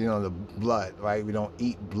literally, you know, the blood, right? We don't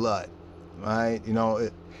eat blood, right? You know,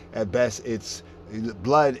 at best it's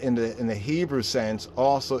blood in the Hebrew sense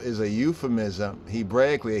also is a euphemism,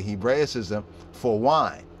 Hebraically, a Hebraicism for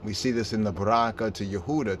wine. We see this in the Baraka to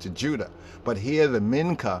Yehuda, to Judah. But here the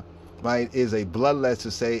mincha, right, is a bloodless,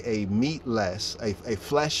 to say a meatless, a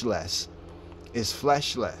fleshless, is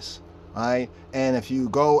fleshless, right? And if you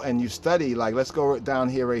go and you study, like let's go down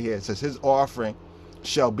here right here, it says his offering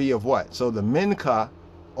shall be of what? So the mincha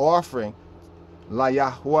offering, la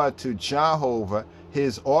Yahweh, to Jehovah,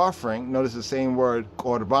 his offering, notice the same word,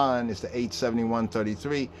 korban, is the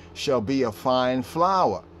H7133, shall be a fine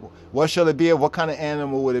flour. What shall it be of? What kind of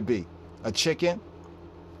animal would it be? A chicken?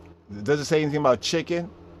 Does it say anything about chicken?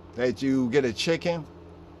 That you get a chicken,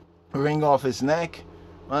 wring off its neck,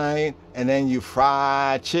 right? And then you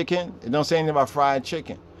fry chicken. It don't say anything about fried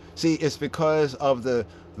chicken. See, it's because of the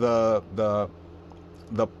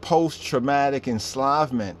post-traumatic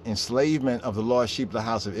enslavement of the lost sheep of the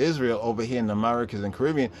house of Israel over here in the Americas and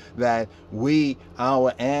Caribbean, that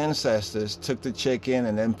our ancestors took the chicken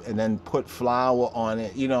and then put flour on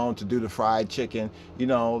it, you know, to do the fried chicken, you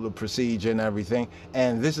know, the procedure and everything.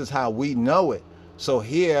 And this is how we know it. So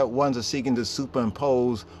here, ones are seeking to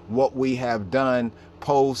superimpose what we have done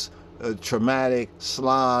post-traumatic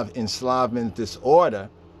enslavement disorder,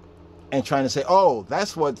 and trying to say, oh,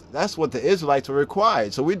 that's what the Israelites were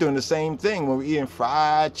required. So we're doing the same thing when we're eating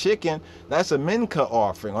fried chicken. That's a mincha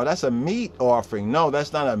offering, or that's a meat offering. No,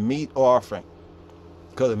 that's not a meat offering,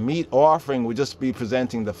 because a meat offering would just be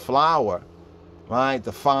presenting the flour, right?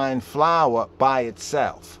 The fine flour by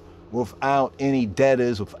itself, without any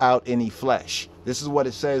deaders, without any flesh. This is what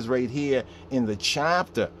it says right here in the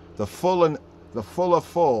chapter, the full of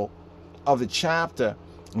the chapter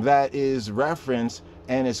that is referenced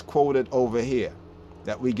and is quoted over here,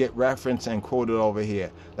 that we get referenced and quoted over here.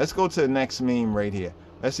 Let's go to the next meme right here.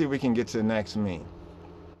 Let's see if we can get to the next meme.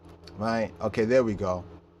 Right? Okay, there we go.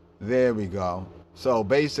 There we go. So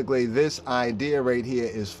basically this idea right here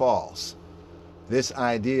is false. This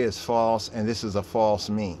idea is false, and this is a false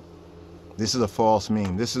meme. This is a false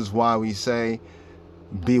meme. This is why we say,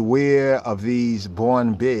 beware of these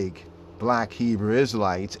born big black Hebrew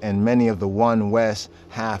Israelites and many of the One West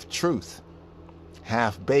half-truth,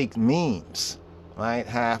 half-baked memes, right?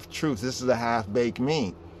 Half-truth. This is a half-baked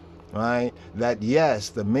meme, right? That yes,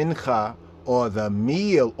 the mincha, or the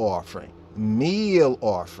meal offering.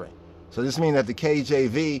 So this means that the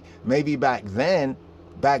KJV, maybe back then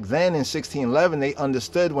in 1611, they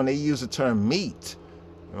understood when they used the term meat,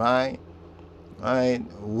 right? Right?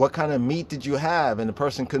 What kind of meat did you have? And the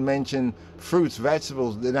person could mention fruits,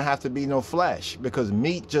 vegetables. There didn't have to be no flesh, because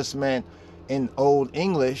meat just meant, in Old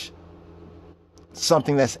English,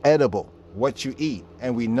 something that's edible, what you eat.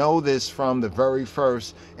 And we know this from the very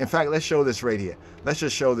first. In fact, let's show this right here. Let's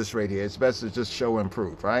just show this right here. It's best to just show and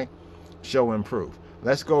prove, right? Show and prove.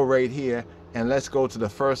 Let's go right here, and let's go to the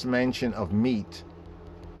first mention of meat,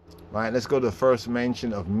 right? Let's go to the first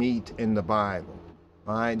mention of meat in the Bible.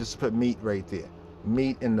 All right, just put meat right there.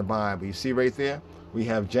 Meat in the Bible. You see right there? We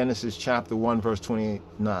have Genesis chapter 1, verse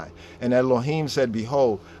 29. And Elohim said,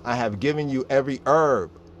 behold, I have given you every herb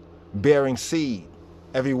bearing seed.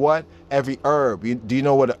 Every what? Every herb. Do you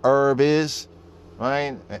know what an herb is?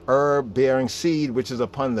 Right? An herb bearing seed, which is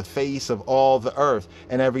upon the face of all the earth.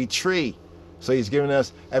 And every tree. So he's given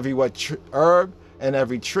us every what? Herb and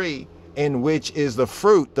every tree, in which is the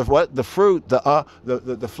fruit, the what? The fruit,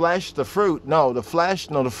 the flesh, the fruit. No, the flesh,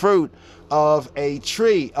 no, the fruit of a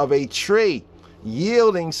tree,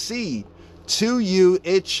 yielding seed. To you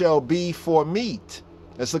it shall be for meat.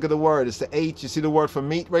 Let's look at the word. It's the H. You see the word for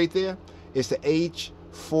meat right there? It's the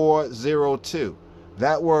H402.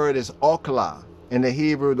 That word is okla. In the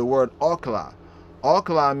Hebrew, the word okla.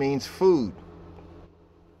 Okla means food,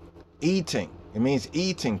 eating. It means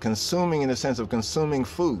eating, consuming, in the sense of consuming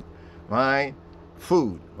food. Right?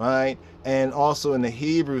 Food, right? And also in the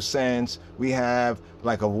Hebrew sense, we have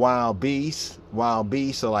like a wild beast. Wild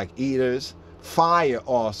beasts are like eaters. Fire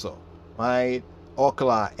also, right?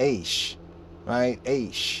 Okla, aish, right?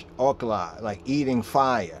 Aish, okla, like eating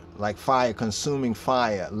fire, like fire, consuming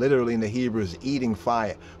fire. Literally in the Hebrew is eating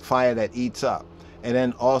fire, fire that eats up. And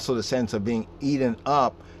then also the sense of being eaten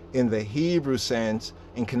up in the Hebrew sense,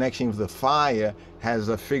 in connection with the fire, has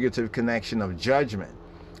a figurative connection of judgment.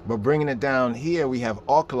 But bringing it down here, we have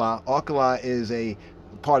okla. Okla is a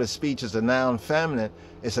part of speech, is a noun feminine.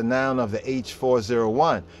 It's a noun of the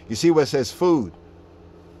H401. You see where it says food.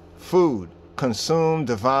 Food. Consume,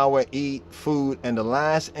 devour, eat, food. And the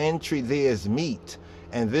last entry there is meat.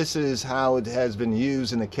 And this is how it has been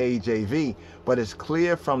used in the KJV. But it's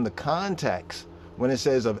clear from the context when it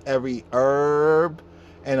says of every herb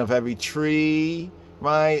and of every tree,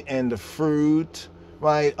 right? And the fruit,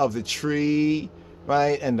 right, of the tree,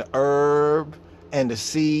 right, and the herb and the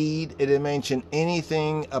seed. It didn't mention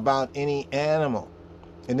anything about any animal.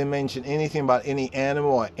 It didn't mention anything about any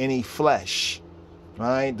animal or any flesh,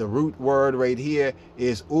 right? The root word right here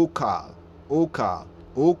is ukal. Ukal.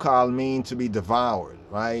 Ukal means to be devoured,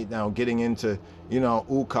 right? Now getting into, you know,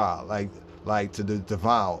 ukal, like to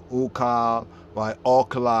devour. Ukal, right?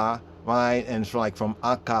 Okla, right? And it's like from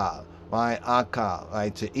akal, right? Akal,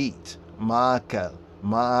 right? To eat. Makel.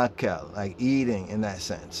 Ma'akel, like eating in that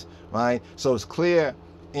sense, right? So it's clear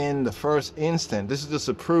in the first instant. This is just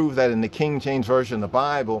to prove that in the King James Version of the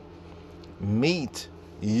Bible, meat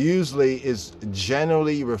usually is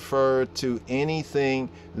generally referred to anything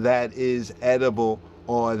that is edible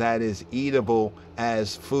or that is eatable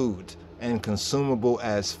as food and consumable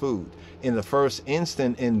as food. In the first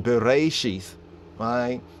instant, in Bereshith,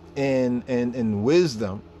 right? In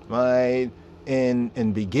wisdom, right?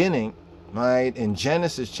 In beginning, right? In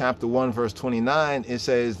Genesis chapter 1, verse 29, it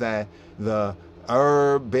says that the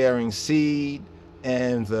herb bearing seed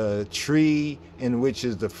and the tree in which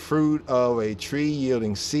is the fruit of a tree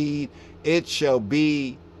yielding seed, it shall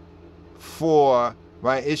be for,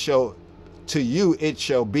 right? To you it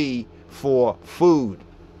shall be for food.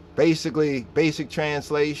 Basically, basic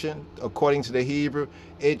translation, according to the Hebrew,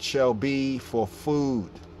 it shall be for food.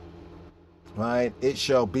 Right? It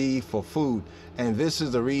shall be for food. And this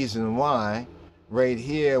is the reason why right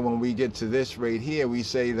here, when we get to this right here, we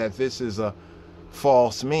say that this is a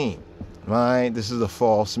false meme, right? This is a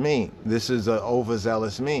false meme. This is an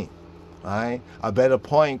overzealous meme, right? A better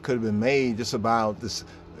point could have been made just about this.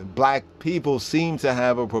 Black people seem to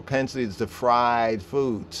have a propensity to fried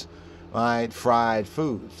foods, right? Fried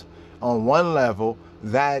foods. On one level,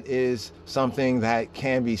 that is something that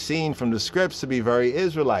can be seen from the scripts to be very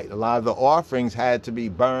Israelite. A lot of the offerings had to be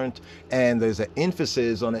burnt, and there's an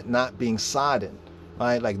emphasis on it not being sodden,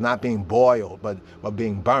 right? Like not being boiled, but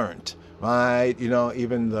being burnt, right? You know,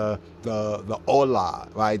 even the olah,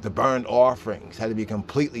 right? The burnt offerings had to be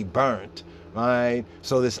completely burnt, right?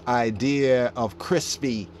 So this idea of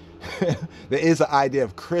crispy, there is an idea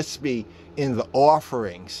of crispy in the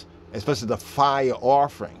offerings, especially the fire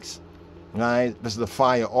offerings, right? This is the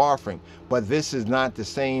fire offering. But this is not the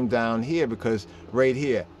same down here, because right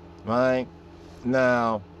here, right?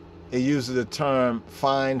 Now, it uses the term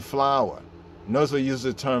fine flour. Notice we use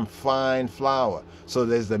the term fine flour. So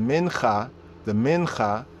there's the mincha,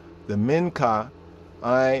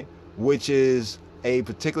 right, which is a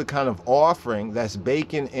particular kind of offering that's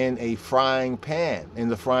baking in a frying pan, in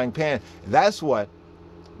the frying pan. That's what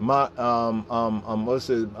what's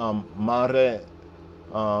it,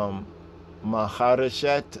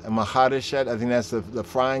 maharishet, I think that's the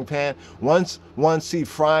frying pan. Once one see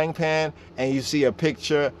frying pan and you see a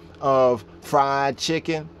picture of fried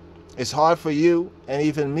chicken, it's hard for you and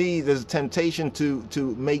even me, there's a temptation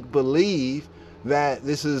to make believe that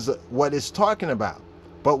this is what it's talking about.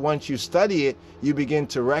 But once you study it, you begin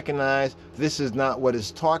to recognize this is not what it's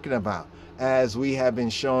talking about, as we have been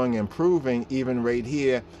showing and proving even right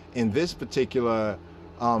here in this particular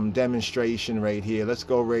demonstration right here. Let's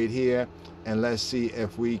go right here and let's see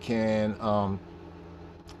if we can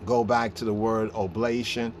go back to the word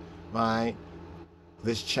oblation, right?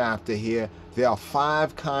 This chapter here, there are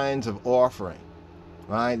 5 kinds of offering,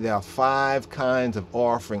 right? There are 5 kinds of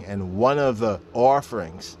offering, and one of the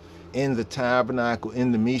offerings in the tabernacle,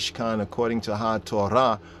 in the Mishkan, according to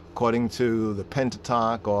HaTorah, according to the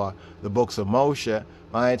Pentateuch or the books of Moshe,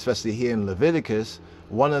 right? Especially here in Leviticus,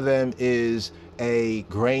 one of them is a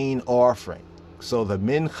grain offering. So the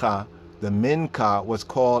mincha was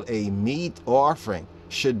called a meat offering,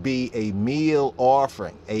 should be a meal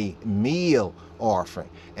offering,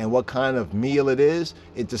 And what kind of meal it is,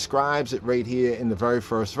 it describes it right here in the very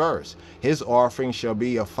first verse. His offering shall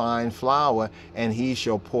be a fine flour, and he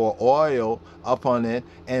shall pour oil upon it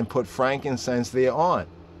and put frankincense thereon.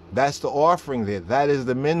 That's the offering there. That is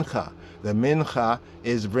the mincha. The mincha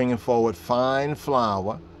is bringing forward fine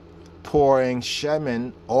flour, pouring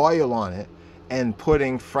shemen, oil on it, and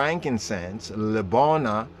putting frankincense,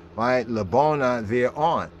 lebona, right, lebona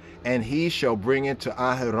thereon. And he shall bring it to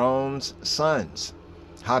Aharon's sons,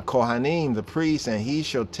 HaKohanim, the priests, and he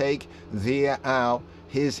shall take thereout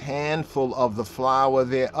his handful of the flour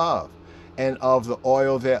thereof, and of the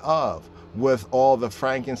oil thereof, with all the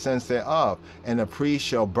frankincense thereof. And the priest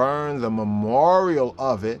shall burn the memorial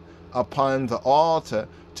of it upon the altar,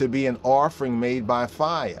 to be an offering made by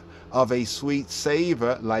fire, of a sweet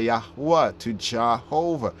savor, la Yahweh, to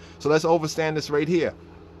Jehovah. So let's understand this right here.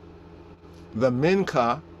 The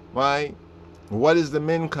mincha, right? What is the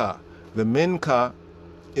mincha? The mincha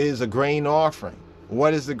is a grain offering.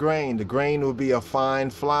 What is the grain? The grain will be a fine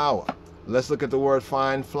flour. Let's look at the word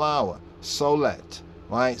fine flour. Solet,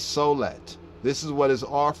 right? Solet. This is what is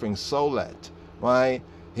offering, solet, right?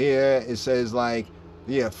 Here it says like,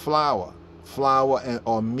 yeah, flour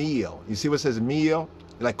or meal. You see what it says meal?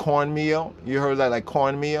 Like cornmeal. You heard that, like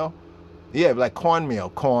cornmeal? Yeah, like cornmeal,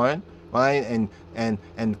 corn, right?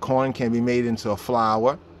 And corn can be made into a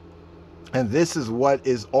flour. And this is what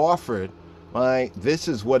is offered, right? This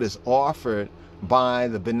is what is offered by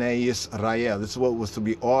the Bnei Yisrael. This is what was to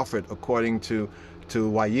be offered according to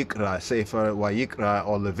Vayikra, Sefer Vayikra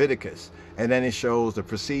or Leviticus. And then it shows the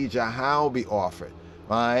procedure how it be offered,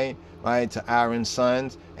 right? Right, to Aaron's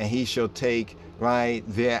sons, and he shall take, right,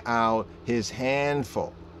 thereout his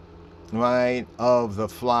handful, right, of the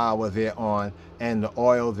flour thereon, and the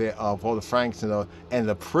oil thereof, or the frankincense, and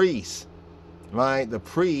the priest, right, the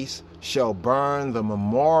priest shall burn the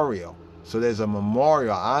memorial. So there's a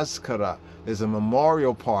memorial, Azkara, there's a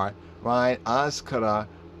memorial part, right, Azkara,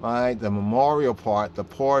 right, the memorial part, the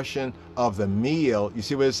portion of the meal. You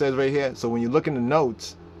see what it says right here? So when you look in the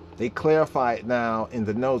notes, they clarify it now in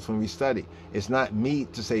the notes when we study. It's not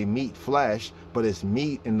meat to say meat, flesh, but it's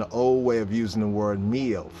meat in the old way of using the word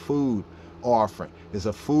meal, food offering. There's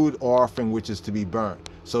a food offering which is to be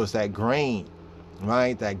burnt. So it's that grain,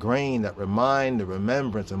 right? That grain, that remind, the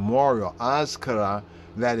remembrance, memorial, azkara,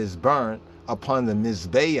 that is burnt upon the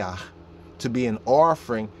mizbeach, to be an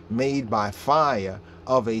offering made by fire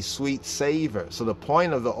of a sweet savor. So the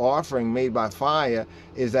point of the offering made by fire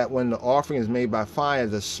is that when the offering is made by fire,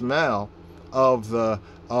 the smell of the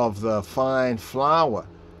fine flour,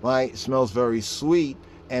 right, smells very sweet,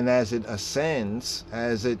 and as it ascends,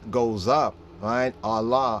 as it goes up, right,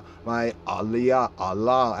 Allah, right, Aliyah,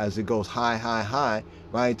 Allah, as it goes high, high, high,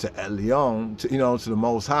 right, to Elyon, to, to the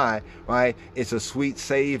Most High, right, it's a sweet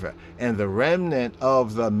savor. And the remnant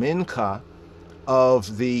of the mincha,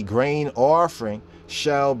 of the grain offering,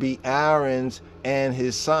 shall be Aaron's and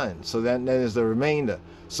his sons. So then there's the remainder.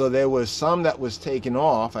 So there was some that was taken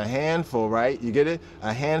off, a handful, right? You get it?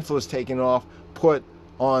 A handful is taken off, put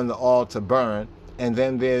on the altar, burn. And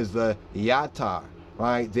then there's the yatar,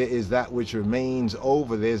 right? There is that which remains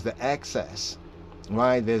over. There's the excess,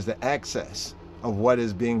 right? There's the excess of what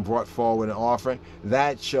is being brought forward in offering.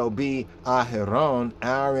 That shall be Aharon,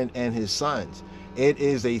 Aaron and his sons. It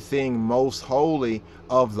is a thing most holy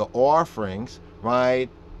of the offerings, right?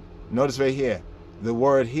 Notice right here, the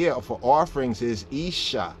word here for offerings is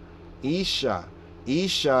Isha. Isha.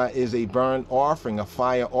 Isha is a burnt offering, a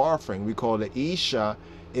fire offering. We call it Isha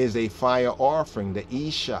is a fire offering. The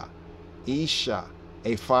Isha. Isha,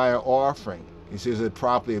 a fire offering. He says it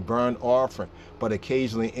properly, a burnt offering, but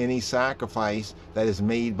occasionally any sacrifice that is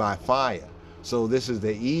made by fire. So this is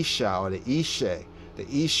the Isha or the Ishe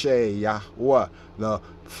Yahweh, the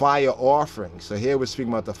fire offerings. So here we're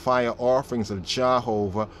speaking about the fire offerings of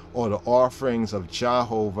Jehovah, or the offerings of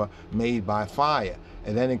Jehovah made by fire.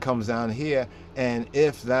 And then it comes down here, and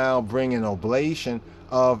if thou bring an oblation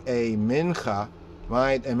of a mincha,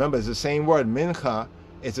 right? And remember, it's the same word, mincha.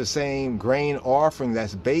 It's the same grain offering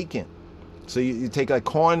that's baking. So you take like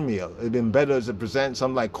cornmeal. It'd been better to present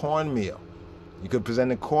something like cornmeal. You could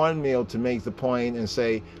present a cornmeal to make the point and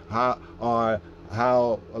say how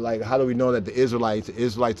do we know that the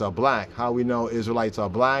Israelites are black? How we know Israelites are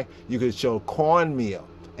black? You could show cornmeal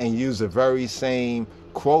and use the very same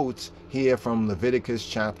quotes here from Leviticus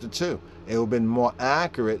chapter 2. It would have been more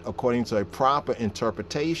accurate according to a proper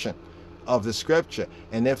interpretation of the scripture.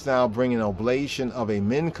 And if thou bring an oblation of a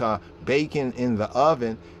mincha baking in the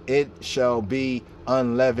oven, it shall be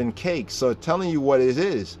unleavened cake. So telling you what it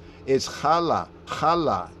is, it's challah,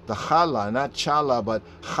 the challah, not challah, but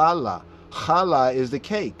challah. Challah is the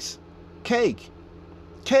cakes. Cake.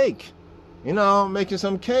 You know, making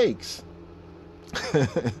some cakes.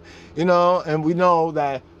 You know, and we know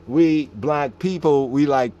that we black people, we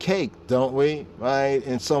like cake, don't we? Right?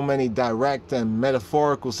 In so many direct and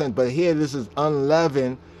metaphorical sense. But here this is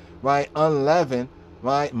unleavened, right? Unleavened,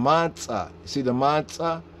 right? Matzah. See the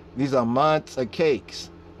matzah? These are matzah cakes,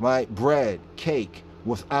 right? Bread, cake,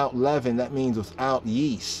 without leaven. That means without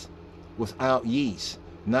yeast. Without yeast.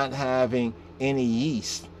 Not having any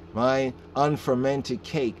yeast, right? Unfermented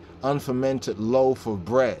cake, unfermented loaf of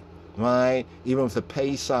bread. Right? Even with the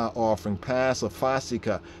Pesach offering, Pas or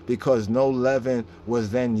Fasika, because no leaven was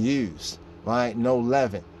then used, right? No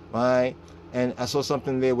leaven, right? And I saw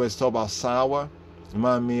something there where it's talking about sour.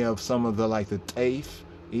 Remind me of some of the, like the teif,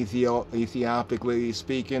 Ethiopically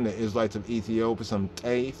speaking, the Israelites of Ethiopia, some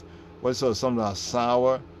teif. What's so something about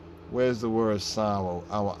sour? Where's the word sour?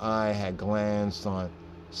 Our eye had glanced on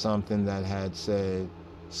something that had said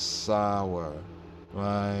sour,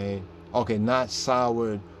 right? Okay, not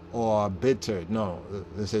soured or bitter. No,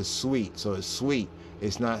 it says sweet. So it's sweet.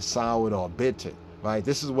 It's not soured or bitter, right?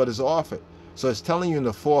 This is what is offered. So it's telling you in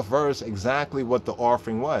the 4th verse exactly what the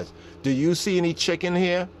offering was. Do you see any chicken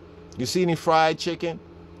here? You see any fried chicken?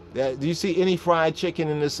 Do you see any fried chicken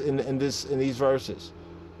in these verses?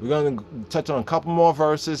 We're going to touch on a couple more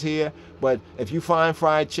verses here, but if you find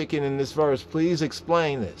fried chicken in this verse, please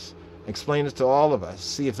explain this. Explain it to all of us.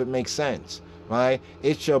 See if it makes sense, right?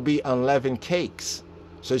 It shall be unleavened cakes.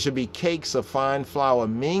 So it should be cakes of fine flour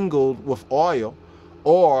mingled with oil,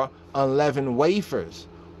 or unleavened wafers,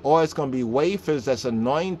 or it's going to be wafers that's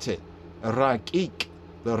anointed. Rakik,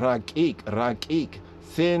 the rakik,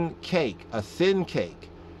 thin cake, a thin cake,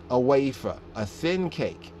 a wafer, a thin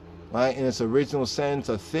cake, right? In its original sense,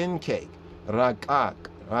 a thin cake, rakak,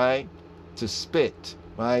 right? To spit,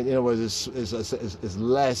 right? In other words, it's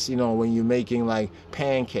less, you know, when you're making like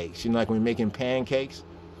pancakes. You know, like when you're making pancakes,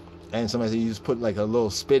 and somebody said you just put like a little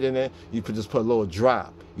spit in it, you could just put a little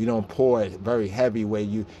drop. You don't pour it very heavy where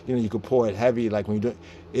you could pour it heavy like when you do.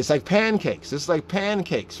 It's like pancakes. This is like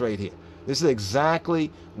pancakes right here. This is exactly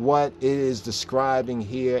what it is describing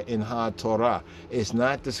here in HaTorah. It's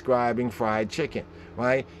not describing fried chicken,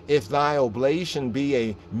 right? If thy oblation be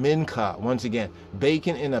a mincha, once again,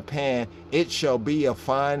 baking in a pan, it shall be a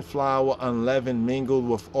fine flour unleavened mingled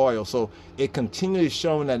with oil. So it continues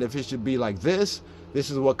showing that if it should be like this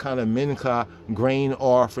is what kind of mincha, grain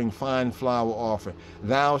offering, fine flour offering.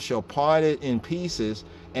 Thou shalt part it in pieces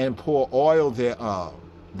and pour oil thereon.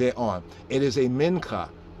 It is a mincha.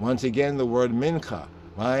 Once again, the word mincha,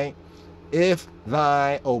 right? If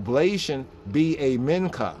thy oblation be a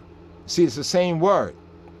mincha. See, it's the same word.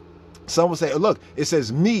 Some will say, oh, look, it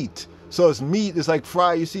says meat. So it's meat, it's like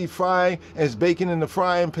fry. You see frying, and it's baking in the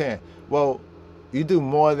frying pan. Well, you do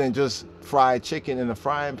more than just fried chicken in a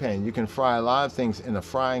frying pan. You can fry a lot of things in a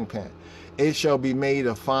frying pan. it shall be made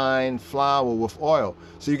of fine flour with oil.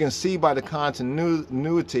 So you can see by the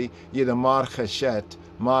continuity, the marcheshet.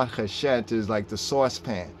 Marcheshet is like the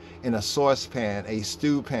saucepan. In a saucepan, a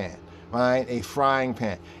stew pan, right? A frying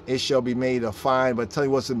pan. It shall be made of fine, but tell you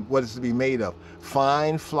what it's to be made of.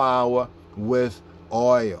 Fine flour with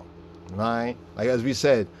oil, right? Like as we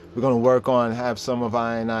said, we're going to work on, have some of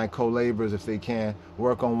I co-laborers, if they can,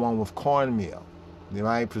 work on one with cornmeal.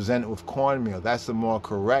 Right? Present it with cornmeal. That's the more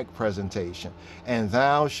correct presentation. And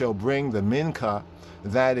thou shalt bring the minka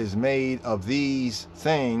that is made of these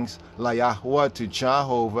things, la Yahweh, to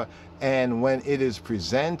Jehovah, and when it is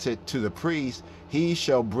presented to the priest, he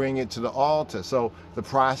shall bring it to the altar. So the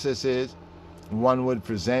process is, one would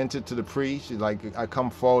present it to the priest. Like, I come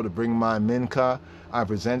forward to bring my minka, I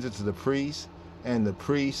present it to the priest, and the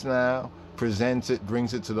priest now presents it,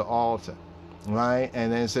 brings it to the altar. Right,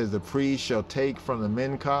 and then it says the priest shall take from the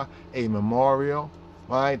minka a memorial,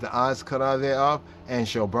 right, the azkara thereof, and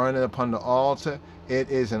shall burn it upon the altar.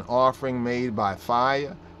 It is an offering made by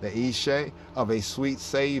fire, the ishe, of a sweet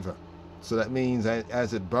savor. So that means that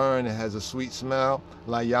as it burns, it has a sweet smell,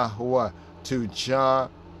 la Yahweh, to Jah,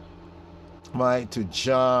 right, to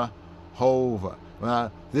Jehovah.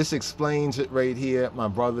 Right? This explains it right here, my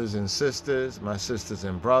brothers and sisters, my sisters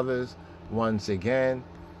and brothers. Once again,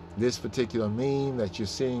 this particular meme that you're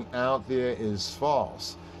seeing out there is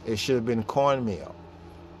false. It should have been cornmeal,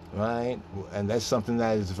 right? And that's something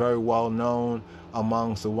that is very well known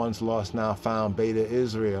amongst the once lost now found Beta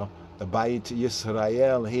Israel, the Beit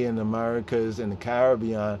Yisrael here in the Americas and the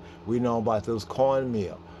Caribbean. We know about those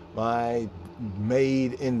cornmeal, right?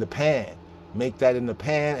 Made in the pan. Make that in the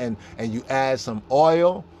pan, and you add some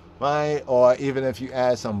oil, right? Or even if you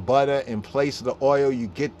add some butter in place of the oil, you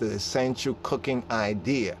get the essential cooking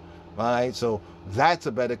idea, right? So that's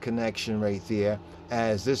a better connection right there,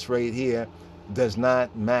 as this right here does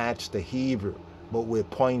not match the Hebrew, but it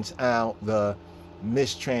points out the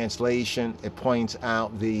mistranslation. It points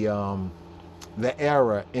out the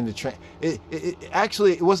error in the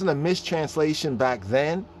actually, it wasn't a mistranslation back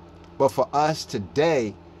then, but for us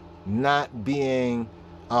today, not being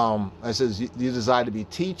it says you desire to be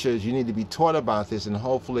teachers, you need to be taught about this, and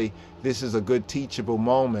hopefully this is a good teachable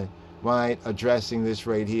moment, right, addressing this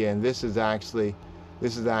right here. And this is actually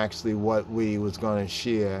what we was going to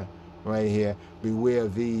share right here. Beware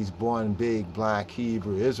of these born big black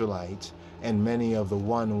Hebrew Israelites and many of the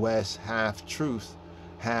One West half-truth,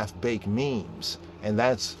 half-baked memes. And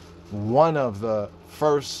that's one of the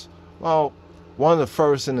first,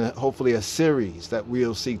 in hopefully a series that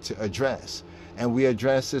we'll seek to address. And we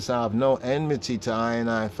address this out of no enmity to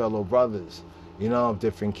I fellow brothers, of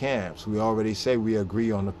different camps. We already say we agree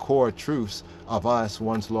on the core truths of us,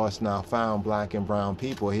 once lost now found, black and brown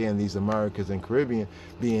people here in these Americas and Caribbean,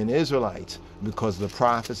 being Israelites, because of the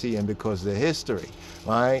prophecy and because of the history,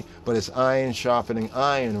 right? But it's iron sharpening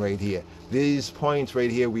iron right here. These points right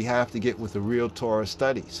here, we have to get with the real Torah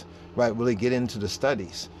studies, right? Really get into the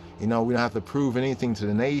studies. We don't have to prove anything to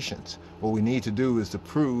the nations. What we need to do is to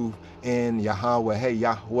prove in Yahweh,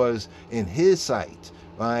 Yahweh's in his sight,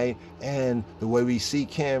 right? And the way we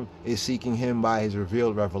seek him is seeking him by his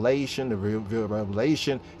revealed revelation. The revealed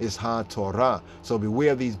revelation is HaTorah. So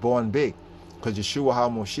beware of these born big, because Yeshua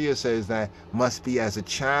HaMoshiach says that must be as a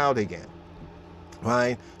child again,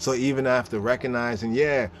 right? So even after recognizing,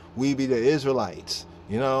 we be the Israelites,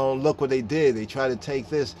 look what they did. They tried to take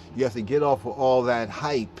this. You have to get off of all that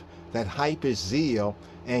hype. That hype-ish zeal,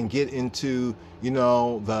 and get into,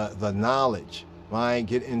 the knowledge, right?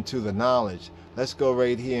 Get into the knowledge. Let's go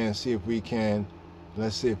right here and see if we can,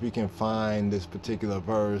 find this particular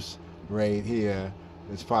verse right here.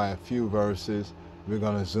 There's probably a few verses. We're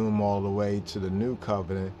going to zoom all the way to the New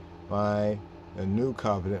Covenant, right? The New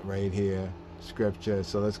Covenant right here, scripture.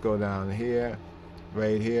 So let's go down here,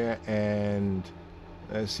 right here, and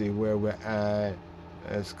let's see where we're at.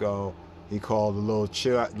 Let's go. He called the little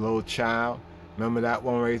child. Remember that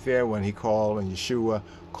one right there, when Yeshua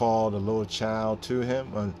called a little child to him,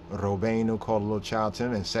 when Robenu called a little child to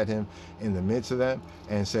him and set him in the midst of them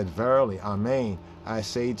and said, verily, amen, I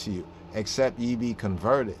say to you, except ye be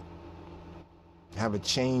converted, have a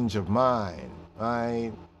change of mind,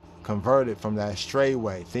 right? Converted from that stray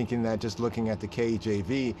way, thinking that just looking at the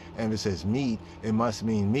KJV and it says meat, it must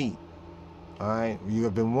mean meat. All right, you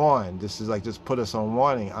have been warned. This is like, just put us on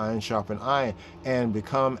warning, iron sharpen iron, and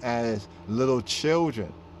become as little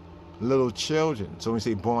children. So when we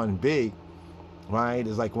say born big, right,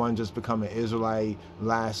 it's like one just become an Israelite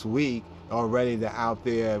last week. Already they're out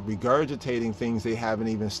there regurgitating things they haven't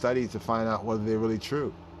even studied to find out whether they're really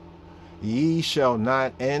true. Ye shall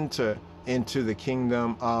not enter into the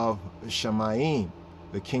kingdom of Shamayim,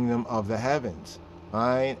 the kingdom of the heavens,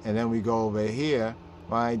 right? And then we go over here,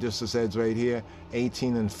 right? Just as it says right here,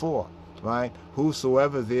 18:4, right?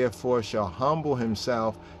 Whosoever therefore shall humble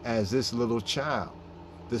himself as this little child,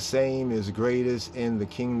 the same is greatest in the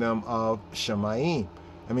kingdom of Shemayim.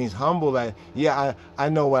 It means humble. That, yeah, I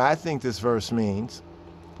know what I think this verse means,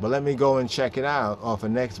 but let me go and check it out. Or if a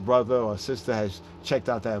next brother or sister has checked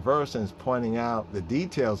out that verse and is pointing out the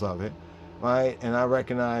details of it, right? And I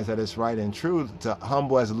recognize that it's right and true to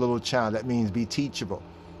humble as a little child. That means be teachable,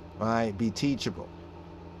 right? Be teachable.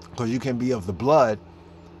 Because you can be of the blood,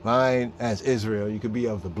 right? As Israel, you could be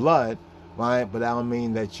of the blood, right? But that don't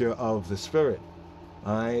mean that you're of the spirit,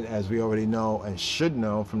 right? As we already know and should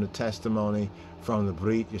know from the testimony from the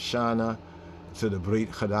Brit Yashana to the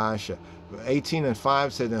Brit Chadasha.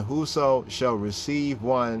 18:5 said, and whoso shall receive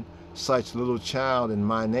one such little child in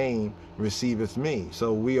my name receiveth me.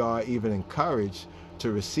 So we are even encouraged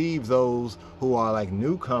to receive those who are like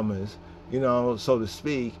newcomers, you know, so to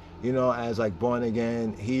speak, you know, as like born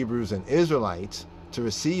again Hebrews and Israelites, to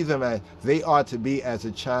receive them as they are to be as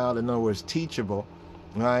a child, in other words, teachable,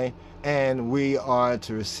 right? And we are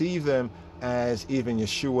to receive them as even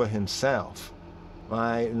Yeshua himself,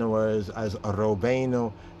 right? In other words, as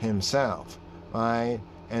Robenu himself, right?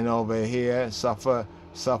 And over here, suffer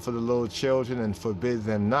the little children and forbid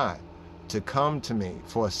them not to come to me,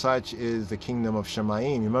 for such is the kingdom of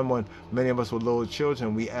Shemayim. You remember when many of us were little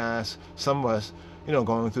children, we asked, some of us, you know,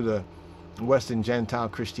 going through the Western Gentile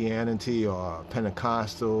Christianity or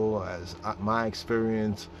Pentecostal, as my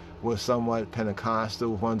experience was somewhat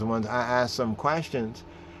Pentecostal, one-to-ones, I asked some questions.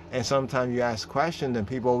 And sometimes you ask questions and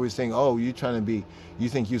people always think, oh, you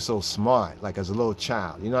think you're so smart, like as a little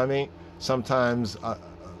child. You know what I mean? Sometimes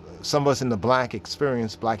some of us in the Black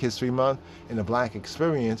experience, Black History Month, in the Black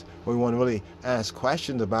experience, where we want to really ask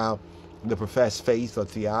questions about the professed faith or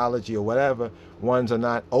theology or whatever, ones are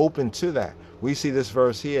not open to that. We see this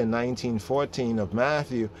verse here in 19:14 of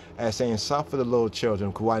Matthew as saying, suffer the little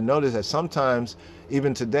children. Because I notice that sometimes,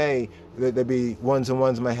 even today, there be ones and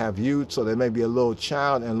ones may have youths, or there may be a little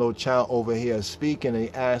child, and a little child over here speaking, and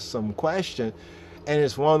he asks some question. And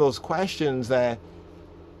it's one of those questions that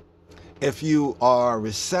if you are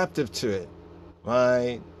receptive to it,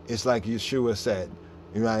 right, it's like Yeshua said,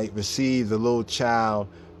 right, receive the little child,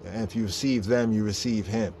 and if you receive them, you receive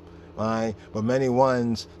him, right? But many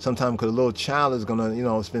ones, sometimes because the little child is going to, you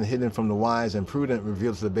know, it's been hidden from the wise and prudent,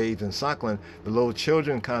 revealed to the babes and suckling, the little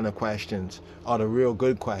children kind of questions are the real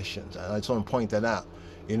good questions. I just want to point that out.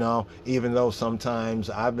 You know, even though sometimes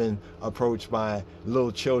I've been approached by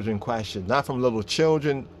little children questions, not from little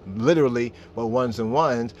children, literally, but ones and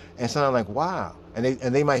ones, and so I'm like, wow. And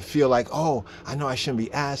they might feel like, oh, I know I shouldn't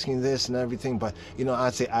be asking this and everything, but, you know,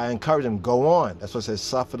 I encourage them, go on. That's what it says,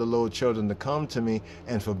 suffer the little children to come to me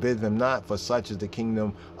and forbid them not, for such is the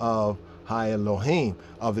kingdom of High Elohim,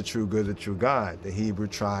 of the true good, the true God, the Hebrew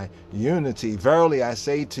tri-unity. Verily I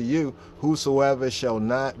say to you, whosoever shall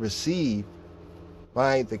not receive,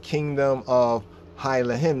 right, the kingdom of High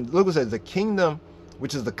Elohim. Look what it says, the kingdom,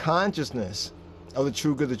 which is the consciousness of the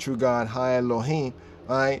true good, the true God, High Elohim,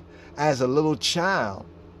 right, as a little child,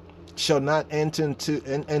 shall not enter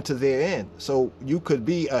therein. So you could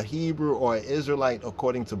be a Hebrew or an Israelite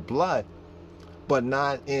according to blood, but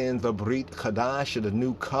not in the Brit Chadasha, the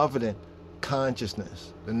new covenant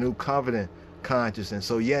consciousness, the new covenant consciousness.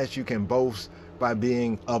 So yes, you can boast by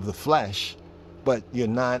being of the flesh, but you're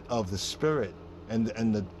not of the spirit. And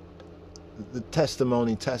the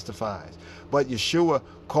testimony testifies. But Yeshua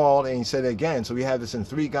called and he said again, so we have this in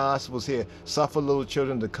 3 Gospels here, suffer little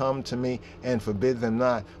children to come to me and forbid them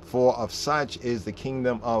not, for of such is the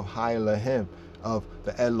kingdom of High Elohim, of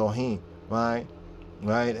the Elohim, right?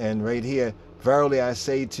 Right? And right here, verily I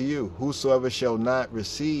say to you, whosoever shall not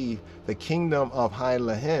receive the kingdom of High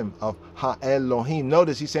Elohim, of Ha Elohim.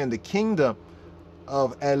 Notice he's saying the kingdom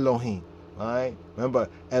of Elohim. Right? Remember,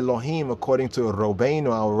 Elohim, according to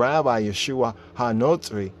Robenu, our rabbi, Yeshua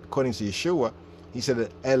HaNotri, according to Yeshua, he said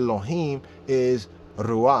that Elohim is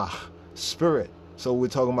Ruach, spirit. So we're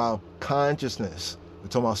talking about consciousness. We're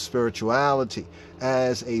talking about spirituality.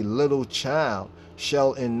 As a little child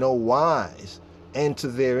shall in no wise enter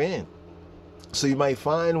therein. So you might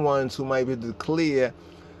find ones who might be clear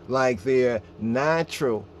like their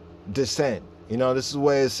natural descent. You know, this is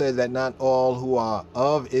where it says that not all who are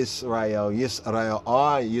of Israel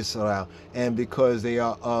are Israel. And because they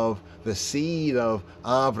are of the seed of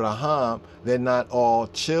Abraham, they're not all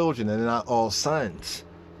children and they're not all sons.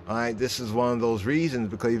 All right, this is one of those reasons,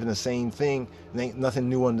 because even the same thing, ain't nothing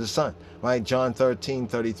new under the sun. Right, John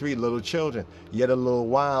 13:33, little children, yet a little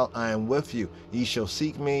while I am with you. Ye shall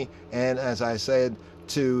seek me, and as I said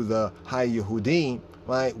to the High Yehudim,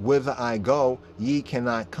 right? Whither I go, ye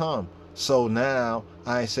cannot come. So now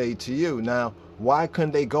I say to you. Now, why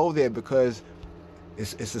couldn't they go there? Because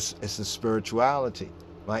it's a spirituality,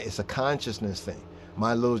 right? It's a consciousness thing.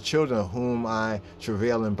 My little children, whom I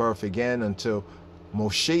travail in birth again until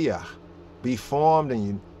Moshiach be formed in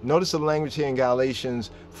you. Notice the language here in Galatians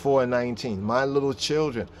 4:19. My little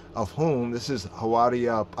children, of whom, this is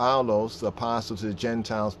Hawaria Paulos, the apostle to the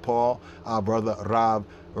Gentiles, Paul, our brother Rav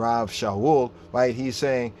Shaul, right? He's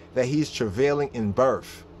saying that he's travailing in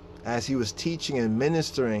birth. As he was teaching and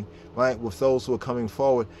ministering, right, with those who were coming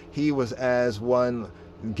forward, he was as one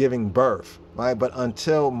giving birth, right? But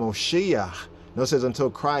until Moshiach, no, it says until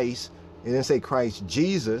Christ, it didn't say Christ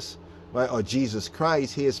Jesus, right, or Jesus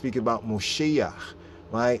Christ. Here speaking about Moshiach,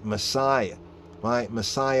 right, Messiah, right,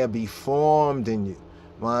 Messiah be formed in you,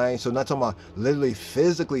 right? So not talking about literally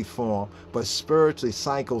physically formed, but spiritually,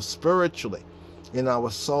 psycho-spiritually, in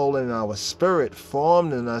our soul and in our spirit,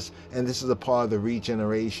 formed in us. And this is a part of the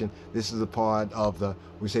regeneration. This is a part of the,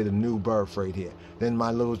 we say, the new birth right here. Then,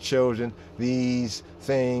 my little children, these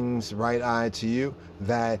things write I to you,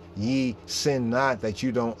 that ye sin not, that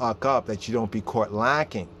you don't uck up, that you don't be caught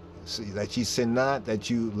lacking. See, that ye sin not, that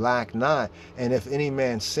you lack not. And if any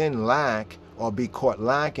man sin, lack, or be caught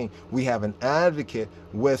lacking, we have an advocate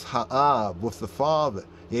with Ha'ab, with the Father,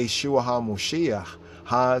 Yeshua HaMoshiach,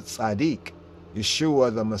 HaTzadik,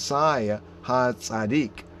 Yeshua the Messiah,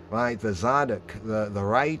 HaTzadik, right? The Zadok, the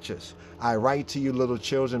righteous. I write to you, little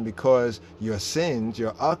children, because your sins,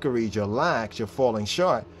 your uckeries, your lacks, you're falling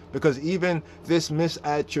short. Because even this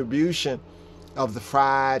misattribution of the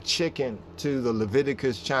fried chicken to the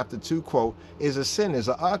Leviticus chapter 2 quote is a sin, is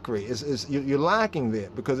an uckery. You're lacking there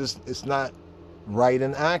because it's not right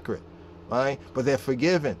and accurate, right? But they're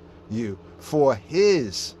forgiven you for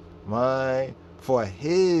his, right? For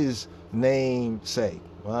his name's sake,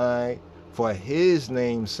 right? For his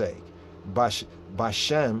name's sake.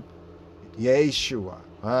 Bashem Yeshua,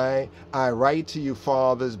 right? I write to you,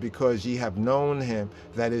 fathers, because ye have known him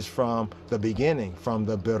that is from the beginning, from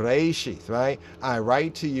the Bereshith, right? I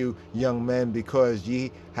write to you, young men, because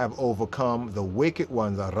ye have overcome the wicked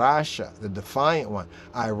one, the Rasha, the defiant one.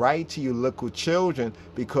 I write to you, little children,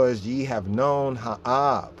 because ye have known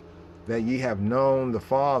Ha'ab, that ye have known the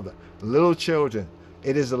Father. Little children,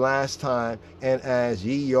 it is the last time, and as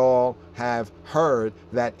ye all have heard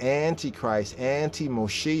that Antichrist,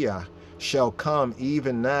 anti-Moshiach, shall come,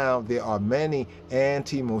 even now there are many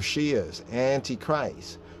anti-Moshiachs,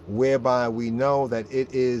 antichrists, whereby we know that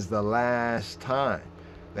it is the last time.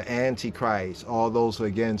 The Antichrist, all those who are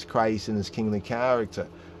against Christ and his kingly character.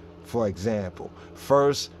 For example,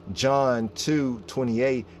 1 John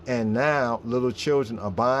 2:28, and now, little children,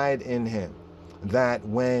 abide in him, that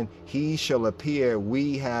when he shall appear,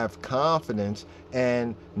 we have confidence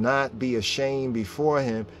and not be ashamed before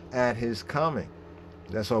him at his coming.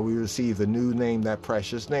 That's why we receive the new name, that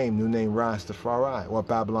precious name, new name Rastafari, what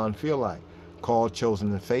Babylon feel like, called,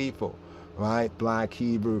 chosen, and faithful, right? Black,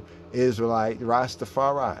 Hebrew, Israelite,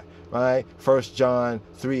 Rastafari, right? 1 John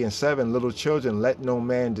 3:7, little children, let no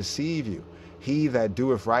man deceive you. He that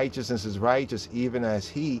doeth righteousness is righteous, even as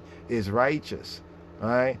he is righteous. All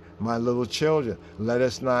right, my little children, let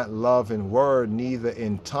us not love in word, neither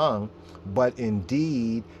in tongue, but in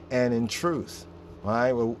deed and in truth. All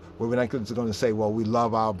right, well, we're not just going to say, well, we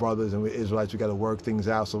love our brothers and we're Israelites, we got to work things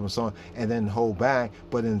out, so and so on, and then hold back.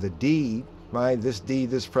 But in the deed, right, this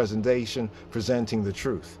deed, this presentation, presenting the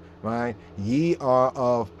truth, right? Ye are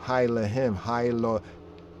of Elohim,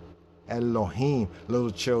 Elohim,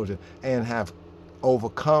 little children, and have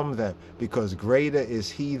overcome them, because greater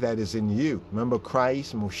is he that is in you. Remember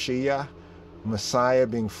Christ, Moshiach, Messiah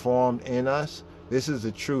being formed in us. This is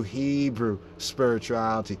the true Hebrew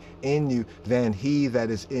spirituality in you than he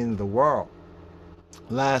that is in the world.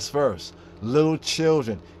 Last verse. Little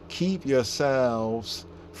children, keep yourselves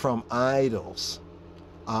from idols.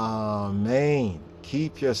 Amen.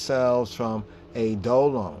 Keep yourselves from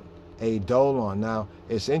Eidolon. Eidolon. Now,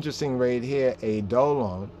 it's interesting right here,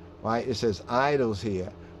 Eidolon, right? It says idols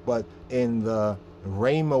here, but in the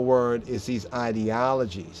Rhema word is these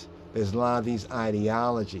ideologies. There's a lot of these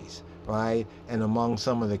ideologies, right? And among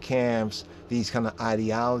some of the camps, these kind of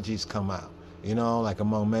ideologies come out. You know, like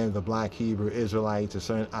among many of the black Hebrew Israelites, there's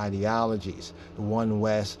certain ideologies. The one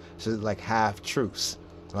West says like half-truths,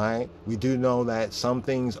 right? We do know that some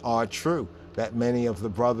things are true, that many of the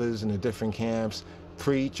brothers in the different camps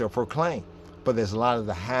preach or proclaim. But there's a lot of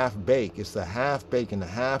the half-baked. It's the half-baked and the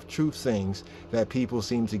half-truth things that people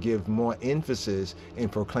seem to give more emphasis in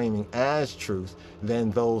proclaiming as truth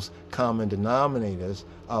than those common denominators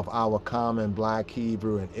of our common black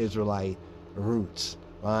Hebrew and Israelite roots,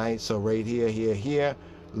 right? So right here, here,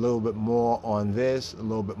 a little bit more on this, a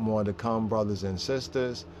little bit more to come, brothers and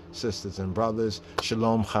sisters and brothers.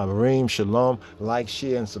 Shalom, Chaverim, shalom. Like,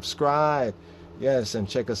 share, and subscribe. Yes, and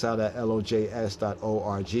check us out at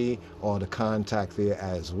lojs.org or the contact there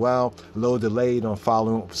as well. A little delayed on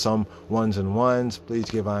following some ones and ones. Please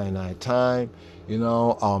give I and I time. You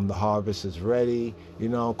know, the harvest is ready. You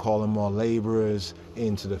know, calling more laborers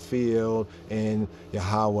into the field in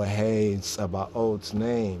Yahweh Sabaoth's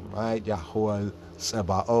name, right? Yahweh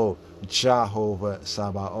Sabaoth, Jehovah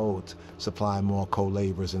Sabaoth. Supply more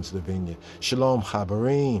co-laborers into the vineyard. Shalom,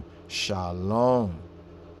 Chaverim. Shalom.